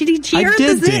didn't. She heard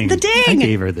the ding. I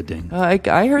gave her the ding.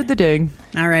 I heard the ding.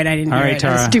 All right, I didn't All hear right, it.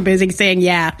 I was Tara. too busy saying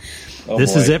yeah. Oh,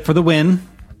 this boy. is it for the win.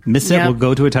 Miss it, Yep. we'll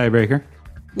go to a tiebreaker.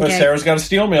 But Okay. Sarah's got a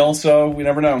steel mill, so we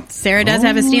never know. Sarah does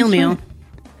have a steel meal.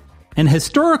 An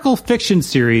historical fiction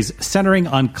series centering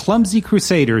on clumsy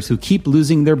crusaders who keep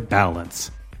losing their balance.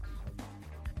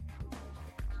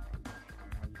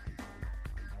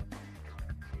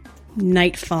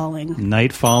 Night falling.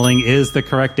 Night falling is the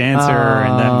correct answer,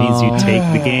 and that means you take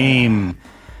the game.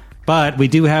 But we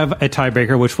do have a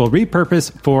tiebreaker, which we'll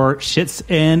repurpose for shits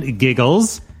and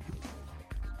giggles.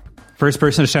 First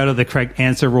person to shout out the correct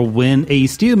answer will win a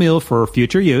steel meal for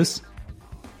future use.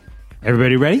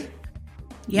 Everybody ready?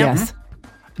 Yep. Yes.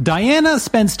 Diana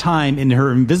spends time in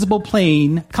her invisible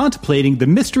plane contemplating the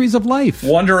mysteries of life.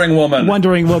 Wondering Woman.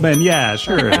 Wondering Woman, yeah,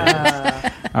 sure.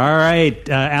 All right,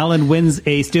 Alan wins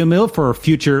a steel mill for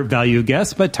future value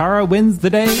guess, but Tara wins the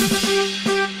day.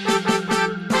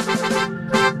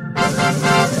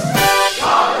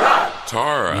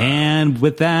 Tara. And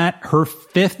with that, her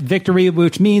 5th victory,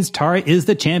 which means Tara is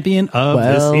the champion of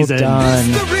this season.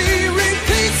 Done.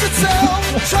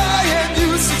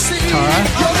 Tara?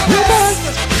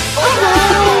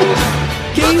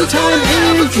 Game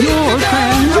time is your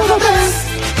friend. You're the best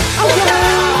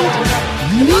around.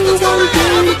 You are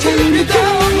very tame to go.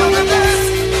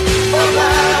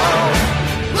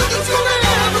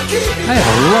 I have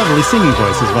a lovely singing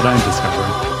voice, is what I'm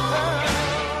discovering.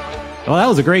 Well, that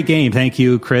was a great game. Thank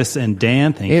you, Chris and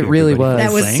Dan. Thank you. It really was.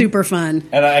 That was super fun.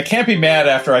 And I can't be mad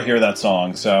after I hear that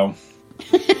song, so.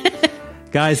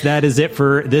 Guys, that is it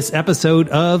for this episode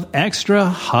of Extra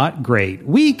Hot Great.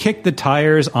 We kicked the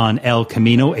tires on El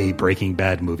Camino, a Breaking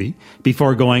Bad movie,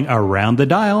 before going around the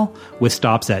dial with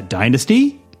stops at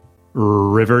Dynasty,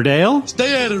 Riverdale,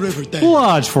 Stay out of Riverdale,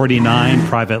 Lodge 49,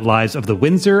 Private Lives of the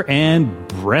Windsor, and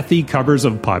breathy covers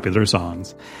of popular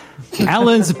songs.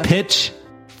 Alan's pitch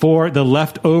for The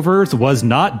Leftovers was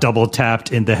not double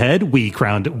tapped in the head. We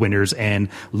crowned winners and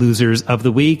losers of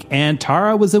the week, and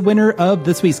Tara was the winner of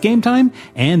this week's Game Time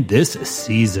and this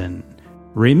season.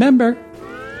 Remember,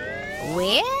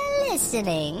 we're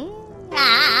listening.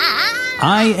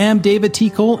 I am David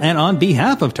T. Cole, and on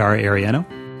behalf of Tara Ariano,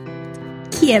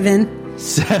 Kevin,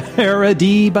 Sarah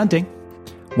D. Bunting,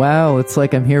 wow, it's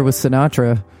like I'm here with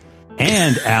Sinatra,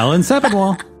 and Alan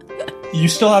Sepinwall. You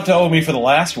still have to owe me for the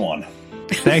last one.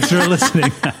 Thanks for listening.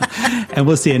 And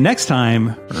we'll see you next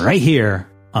time right here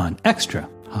on Extra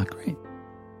Hot Great.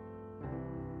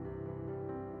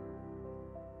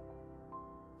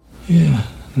 Yeah,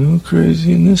 no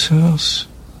crazy in this house.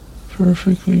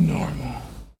 Perfectly normal.